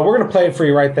 We're going to play it for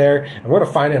you right there, and we're going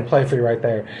to find it and play it for you right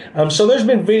there. So there's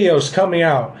been videos coming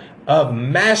out of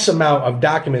mass amount of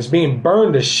documents being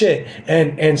burned to shit,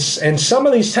 and some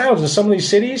of these towns and some of these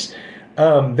cities,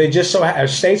 they just so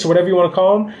states or whatever you want to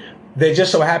call them, they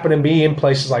just so happen to be in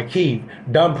places like Kyiv,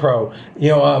 Dnipro,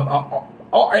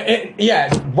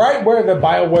 right where the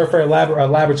biowarfare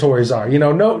laboratories are.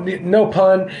 No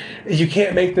pun. You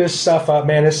can't make this stuff up,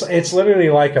 man. It's literally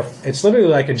like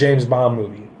a James Bond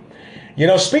movie.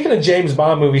 Speaking of James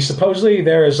Bond movies, supposedly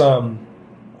there is a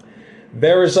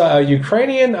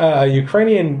Ukrainian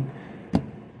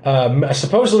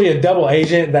supposedly a double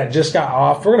agent that just got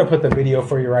off. We're going to put the video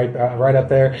for you right up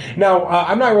there. Now,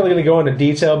 I'm not really going to go into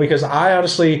detail because I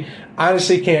honestly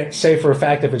can't say for a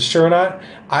fact if it's true or not.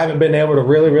 I haven't been able to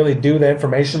really do the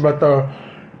information, but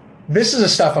this is the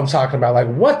stuff I'm talking about. Like,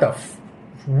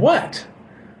 what?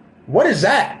 What is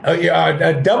that?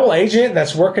 A double agent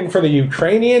that's working for the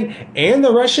Ukrainian and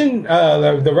the Russian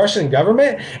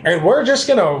government, and we're just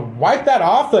gonna wipe that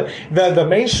off. The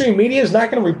mainstream media is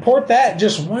not going to report that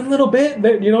just one little bit.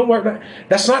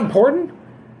 That's not important.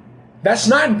 That's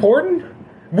not important.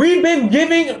 We've been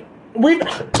giving.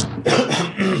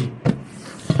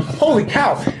 Holy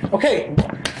cow! Okay.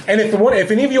 And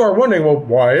if any of you are wondering, well,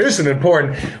 why isn't it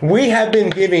important? We have been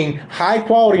giving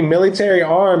high-quality military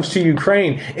arms to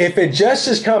Ukraine. If it just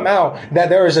has come out that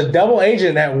there is a double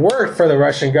agent that worked for the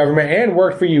Russian government and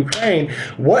worked for Ukraine,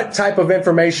 what type of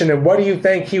information and what do you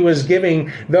think he was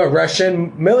giving the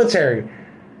Russian military?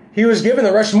 More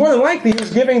than likely, he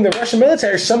was giving the Russian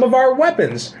military some of our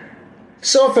weapons.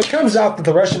 So if it comes out that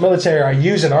the Russian military are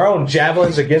using our own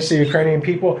javelins against the Ukrainian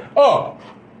people,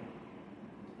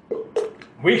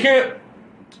 we can't.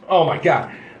 Oh my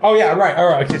God. Oh yeah, right. All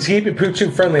right. To keep it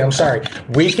YouTube friendly, I'm sorry.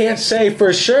 We can't say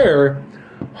for sure.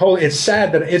 It's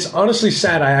sad that it's honestly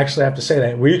sad. I actually have to say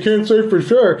that we can't say for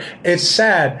sure. It's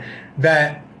sad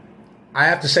that I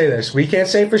have to say this. We can't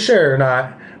say for sure or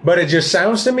not, but it just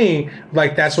sounds to me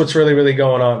like that's what's really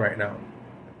going on right now.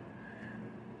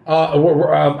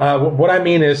 What I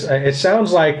mean is, it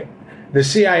sounds like the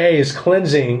CIA is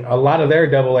cleansing a lot of their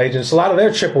double agents, a lot of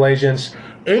their triple agents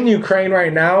in Ukraine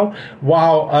right now,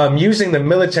 while using the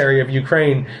military of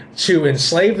Ukraine to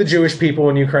enslave the Jewish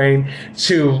people in Ukraine,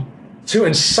 to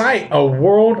incite a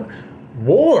world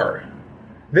war.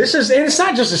 And it's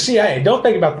not just the CIA. Don't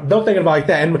think about it like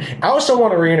that. And I also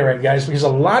want to reiterate, guys, because a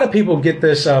lot of people get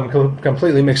this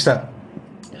completely mixed up.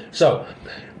 So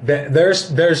there's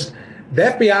the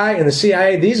FBI and the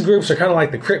CIA. These groups are kind of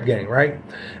like the Crip gang, right?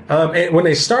 And when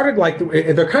they started,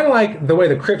 they're kind of like the way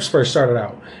the Crips first started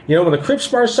out. When the Crips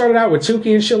first started out with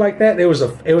Tukey and shit like that, it was a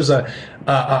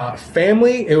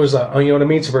family. It was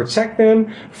to protect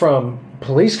them from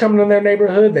police coming in their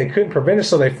neighborhood. They couldn't prevent it,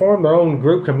 so they formed their own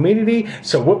group community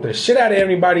to whoop the shit out of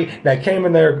anybody that came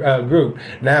in their group.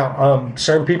 Now,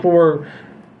 certain people were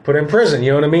put in prison,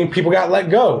 People got let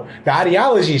go. The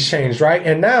ideologies changed, right?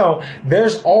 And now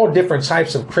there's all different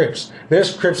types of Crips.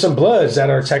 There's Crips and Bloods that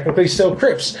are technically still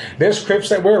Crips. There's Crips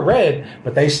that wear red,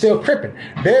 but they still Crippin'.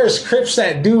 There's Crips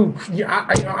that do,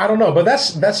 I don't know, but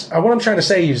that's what I'm trying to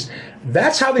say is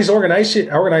that's how these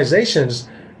organizations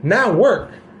now work.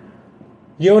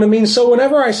 You know what I mean? So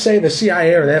whenever I say the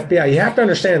CIA or the FBI, you have to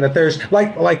understand that there's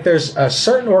there's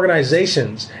certain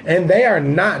organizations, and they are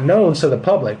not known to the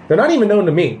public. They're not even known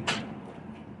to me.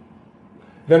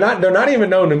 They're not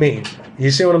even known to me. You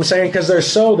see what I'm saying? Because they're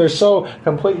so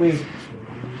completely.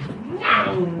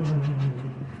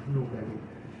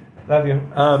 Love you.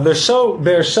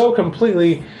 They're so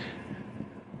completely.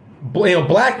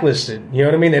 Blacklisted. You know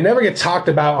what I mean? They never get talked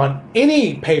about on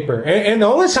any paper. And the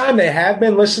only time they have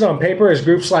been listed on paper is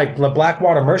groups like the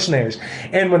Blackwater Mercenaries.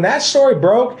 And when that story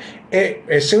broke,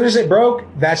 as soon as it broke,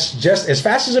 that's just as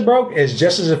fast as it broke, is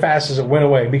just as fast as it went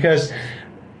away. Because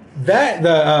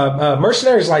the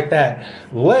mercenaries like that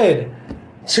led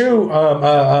to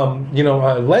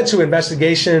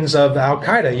investigations of Al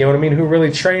Qaeda. You know what I mean? Who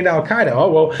really trained Al Qaeda?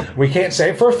 Oh well, we can't say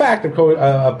it for a fact,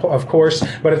 of course,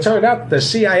 but it turned out that the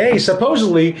CIA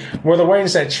supposedly were the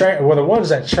ones that trained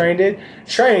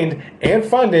and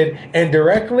funded and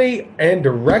directly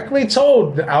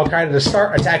told Al Qaeda to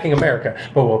start attacking America.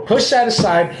 But we'll push that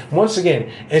aside. Once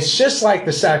again, it's just like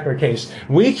the Sackler case.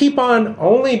 We keep on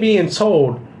only being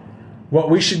told what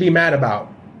we should be mad about.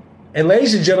 And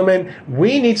ladies and gentlemen,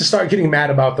 we need to start getting mad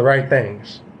about the right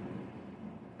things.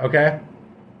 Okay?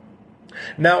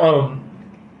 Now,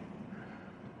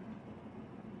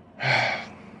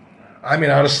 I mean,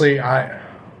 honestly,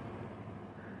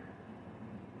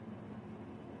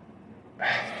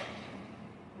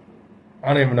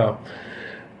 I don't even know.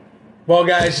 Well,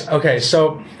 guys, okay,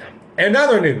 so in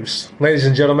other news, ladies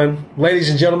and gentlemen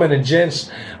and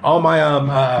gents, all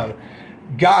my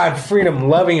God, freedom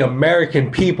loving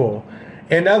American people.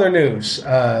 In other news,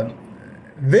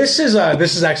 this is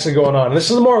actually going on. This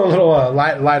is more a little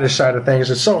lighter side of things.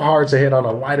 It's so hard to hit on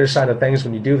a lighter side of things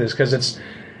when you do this because it's.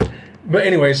 But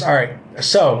anyways, all right.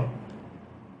 So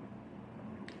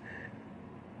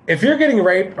if you're getting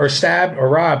raped or stabbed or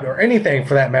robbed or anything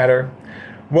for that matter,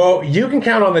 well, you can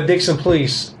count on the Dixon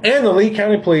Police and the Lee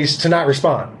County Police to not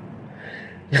respond.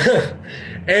 And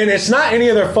it's not any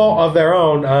of their fault of their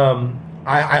own.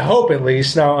 I hope at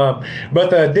least. Now, but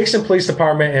the Dixon Police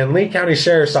Department and Lee County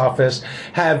Sheriff's Office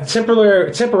have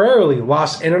temporarily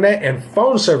lost internet and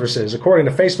phone services, according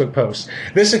to Facebook posts.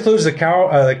 This includes the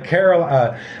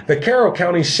Carroll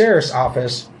County Sheriff's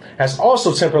Office has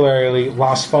also temporarily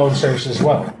lost phone service as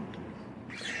well.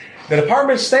 The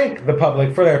departments thank the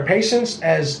public for their patience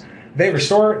as they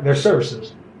restore their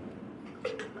services.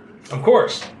 Of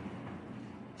course.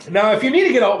 Now, if you need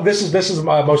to get this is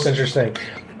my most interesting.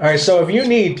 All right, so if you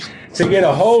need to get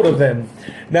a hold of them,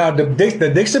 now the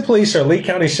Dixon Police or Lee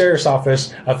County Sheriff's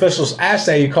Office officials ask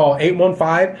that you call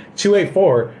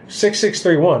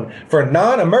 815-284-6631 for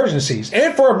non-emergencies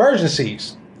and for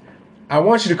emergencies. I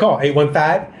want you to call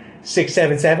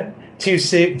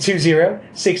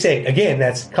 815-677-2068. Again,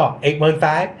 that's call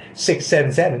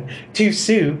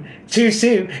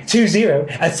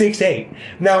 815-677-2068.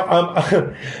 Now,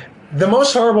 the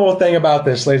most horrible thing about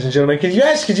this, ladies and gentlemen, can you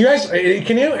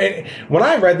when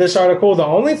I read this article, the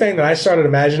only thing that I started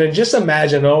imagining, just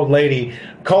imagine an old lady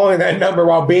calling that number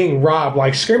while being robbed,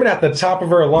 like screaming at the top of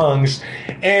her lungs,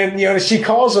 and she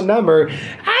calls a number,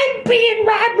 I'm being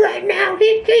robbed right now,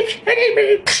 he keeps hitting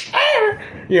me,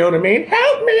 you know what I mean,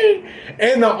 help me,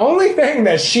 and the only thing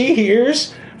that she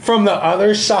hears from the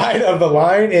other side of the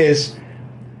line is,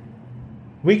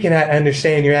 we cannot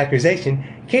understand your accusation,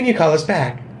 can you call us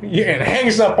back? Yeah, and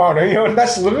hangs up on her,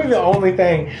 that's literally the only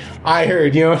thing I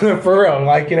heard, for real.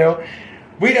 Like, we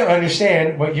don't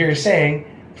understand what you're saying.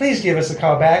 Please give us a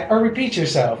call back or repeat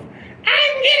yourself.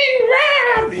 I'm getting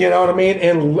robbed! You know what I mean?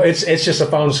 And it's just a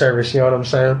phone service, you know what I'm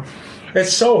saying?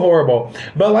 It's so horrible.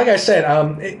 But like I said,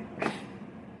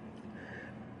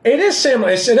 it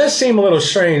does seem a little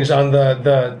strange on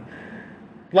the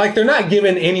like they're not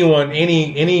giving anyone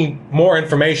any more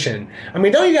information. I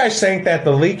mean, don't you guys think that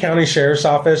the Lee County Sheriff's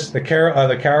Office, the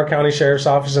Carroll County Sheriff's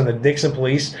Office, and the Dixon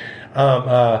Police,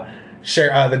 the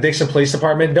Dixon Police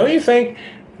Department, don't you think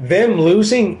them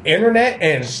losing internet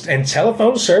and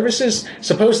telephone services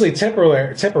supposedly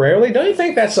temporarily, don't you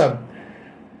think that's a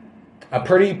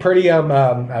pretty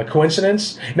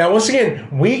coincidence? Now, once again,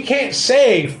 we can't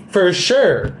say for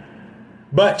sure.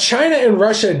 But China and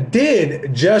Russia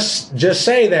did just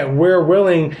say that we're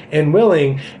willing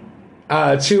to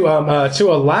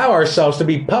allow ourselves to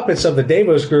be puppets of the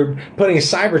Davos Group, putting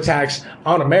cyber attacks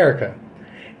on America,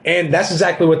 and that's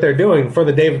exactly what they're doing for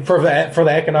the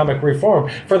economic reform,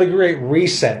 for the Great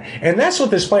Reset, and that's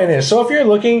what this plan is. So if you're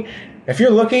looking,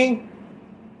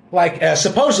 like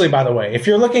supposedly, by the way, if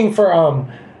you're looking for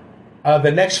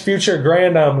the next future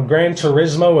Gran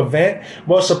Turismo event,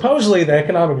 well, supposedly the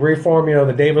economic reform,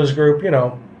 the Davos Group,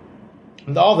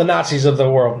 all the Nazis of the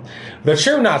world, the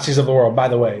true Nazis of the world, by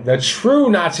the way, the true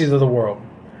Nazis of the world,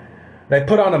 they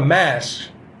put on a mask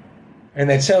and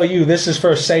they tell you this is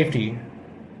for safety,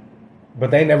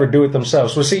 but they never do it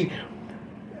themselves. Well, see,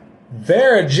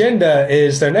 their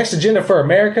next agenda for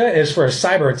America is for a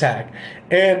cyber attack,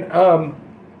 and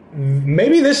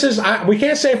maybe this is, we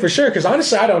can't say for sure because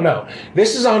honestly I don't know.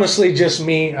 This is honestly just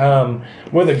me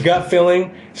with a gut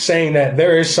feeling saying that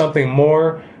there is something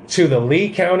more to the Lee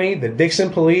County, the Dixon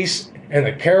Police, and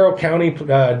the Carroll County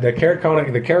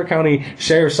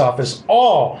Sheriff's Office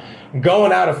all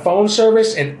going out of phone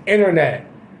service and internet.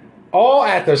 All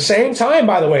at the same time,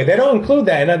 by the way. They don't include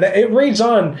that. And it reads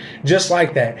on just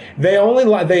like that. They only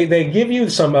they give you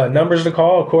some numbers to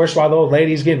call, of course, while the old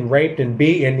lady's getting raped and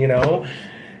beaten,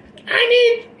 I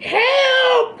need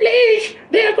help, please.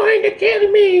 They're going to kill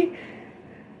me.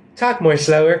 Talk more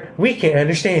slower. We can't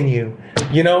understand you.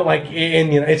 It's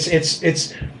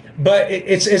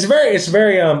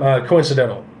very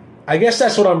coincidental. I guess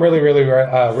that's what I'm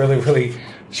really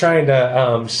trying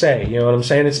to say. You know what I'm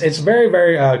saying? It's very,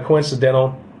 very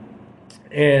coincidental.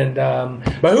 And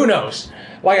but who knows?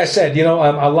 Like I said,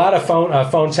 a lot of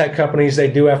phone tech companies, they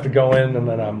do have to go in and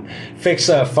then fix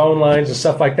phone lines and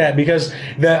stuff like that because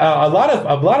a lot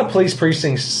of police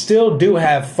precincts still do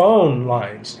have phone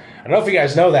lines. I don't know if you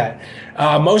guys know that.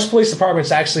 Most police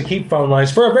departments actually keep phone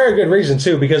lines for a very good reason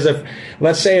too. Because if,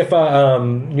 let's say, if if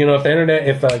the internet,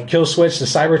 if a kill switch, the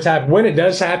cyber attack, when it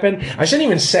does happen, I shouldn't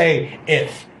even say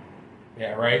if.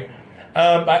 Yeah, right.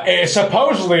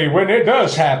 Supposedly, when it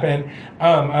does happen,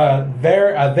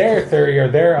 their theory or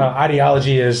their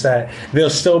ideology is that they'll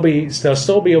still be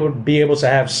able to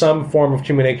have some form of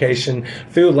communication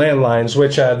through landlines,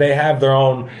 which they have their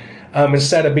own.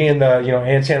 Instead of being the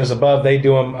antennas above, they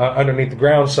do them underneath the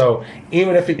ground. So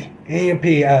even if an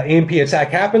EMP attack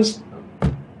happens,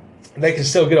 they can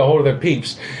still get a hold of their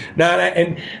peeps. Now,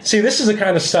 and see, this is the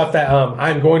kind of stuff that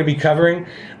I'm going to be covering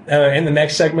in the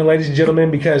next segment, ladies and gentlemen,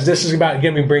 because this is about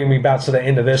bringing me about to the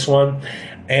end of this one.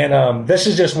 And this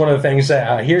is just one of the things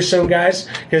that here soon, guys,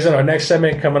 because in our next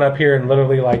segment coming up here in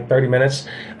literally like 30 minutes,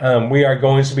 we are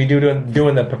going to be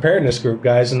doing the preparedness group,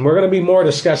 guys, and we're going to be more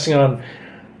discussing on.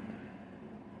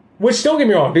 Which, don't get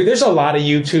me wrong, dude, there's a lot of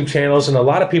YouTube channels and a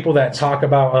lot of people that talk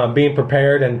about being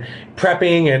prepared and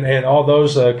prepping and all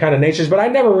those kind of natures, but they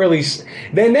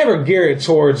never gear it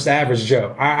towards the average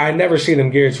Joe. I never see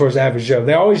them geared towards the average Joe.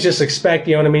 They always just expect,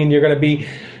 you're going to be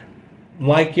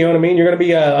like, you're going to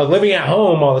be living at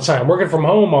home all the time, working from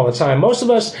home all the time. Most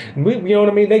of us,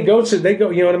 they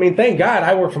go, thank God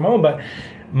I work from home, but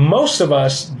most of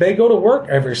us, they go to work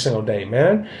every single day,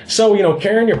 man. So,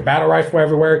 carrying your battle rifle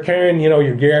everywhere, carrying,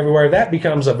 your gear everywhere, that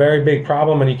becomes a very big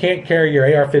problem. And you can't carry your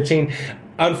AR-15,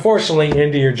 unfortunately,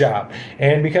 into your job.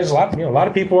 And because a lot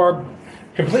of people are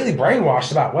completely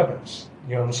brainwashed about weapons.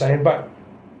 You know what I'm saying? But,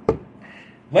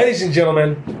 ladies and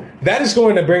gentlemen, that is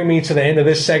going to bring me to the end of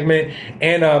this segment.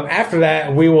 And after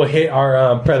that, we will hit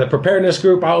our the preparedness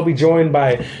group. I'll be joined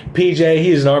by PJ.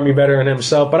 He's an Army veteran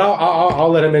himself, but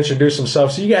I'll let him introduce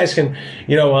himself so you guys can,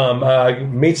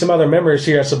 meet some other members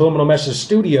here at Subliminal Message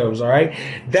Studios. All right.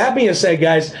 That being said,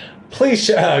 guys, please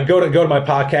go to my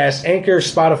podcast, Anchor,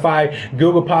 Spotify,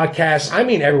 Google Podcasts. I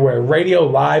mean everywhere. Radio,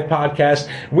 live podcast.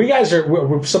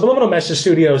 We're Subliminal Message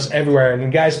Studios everywhere.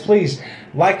 And guys, please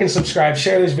like and subscribe,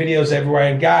 share these videos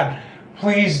everywhere. And God,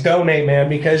 please donate, man,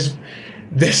 because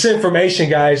this information,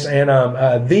 guys,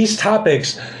 and these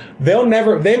topics,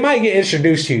 they might get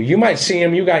introduced to you. You might see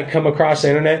them, you might come across the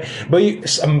internet, but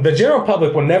the general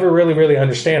public will never really, really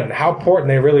understand how important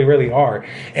they really, really are.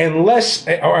 Unless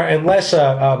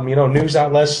news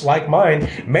outlets like mine,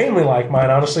 mainly like mine,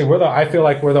 honestly, I feel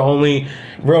like we're the only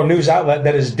real news outlet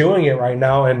that is doing it right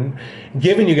now and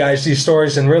giving you guys these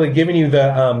stories and really giving you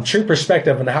the true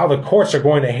perspective on how the courts are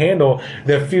going to handle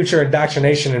the future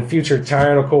indoctrination and future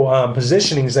tyrannical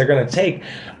positionings they're going to take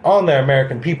on the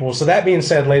American people. So that being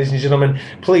said, ladies and gentlemen,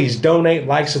 please donate,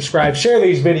 like, subscribe, share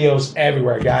these videos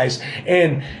everywhere, guys.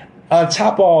 And on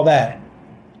top of all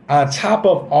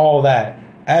that,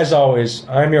 as always,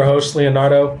 I'm your host,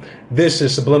 Leonardo. This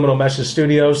is Subliminal Message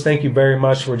Studios. Thank you very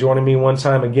much for joining me one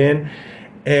time again.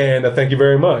 And thank you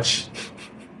very much.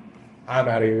 I'm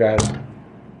out of here, guys.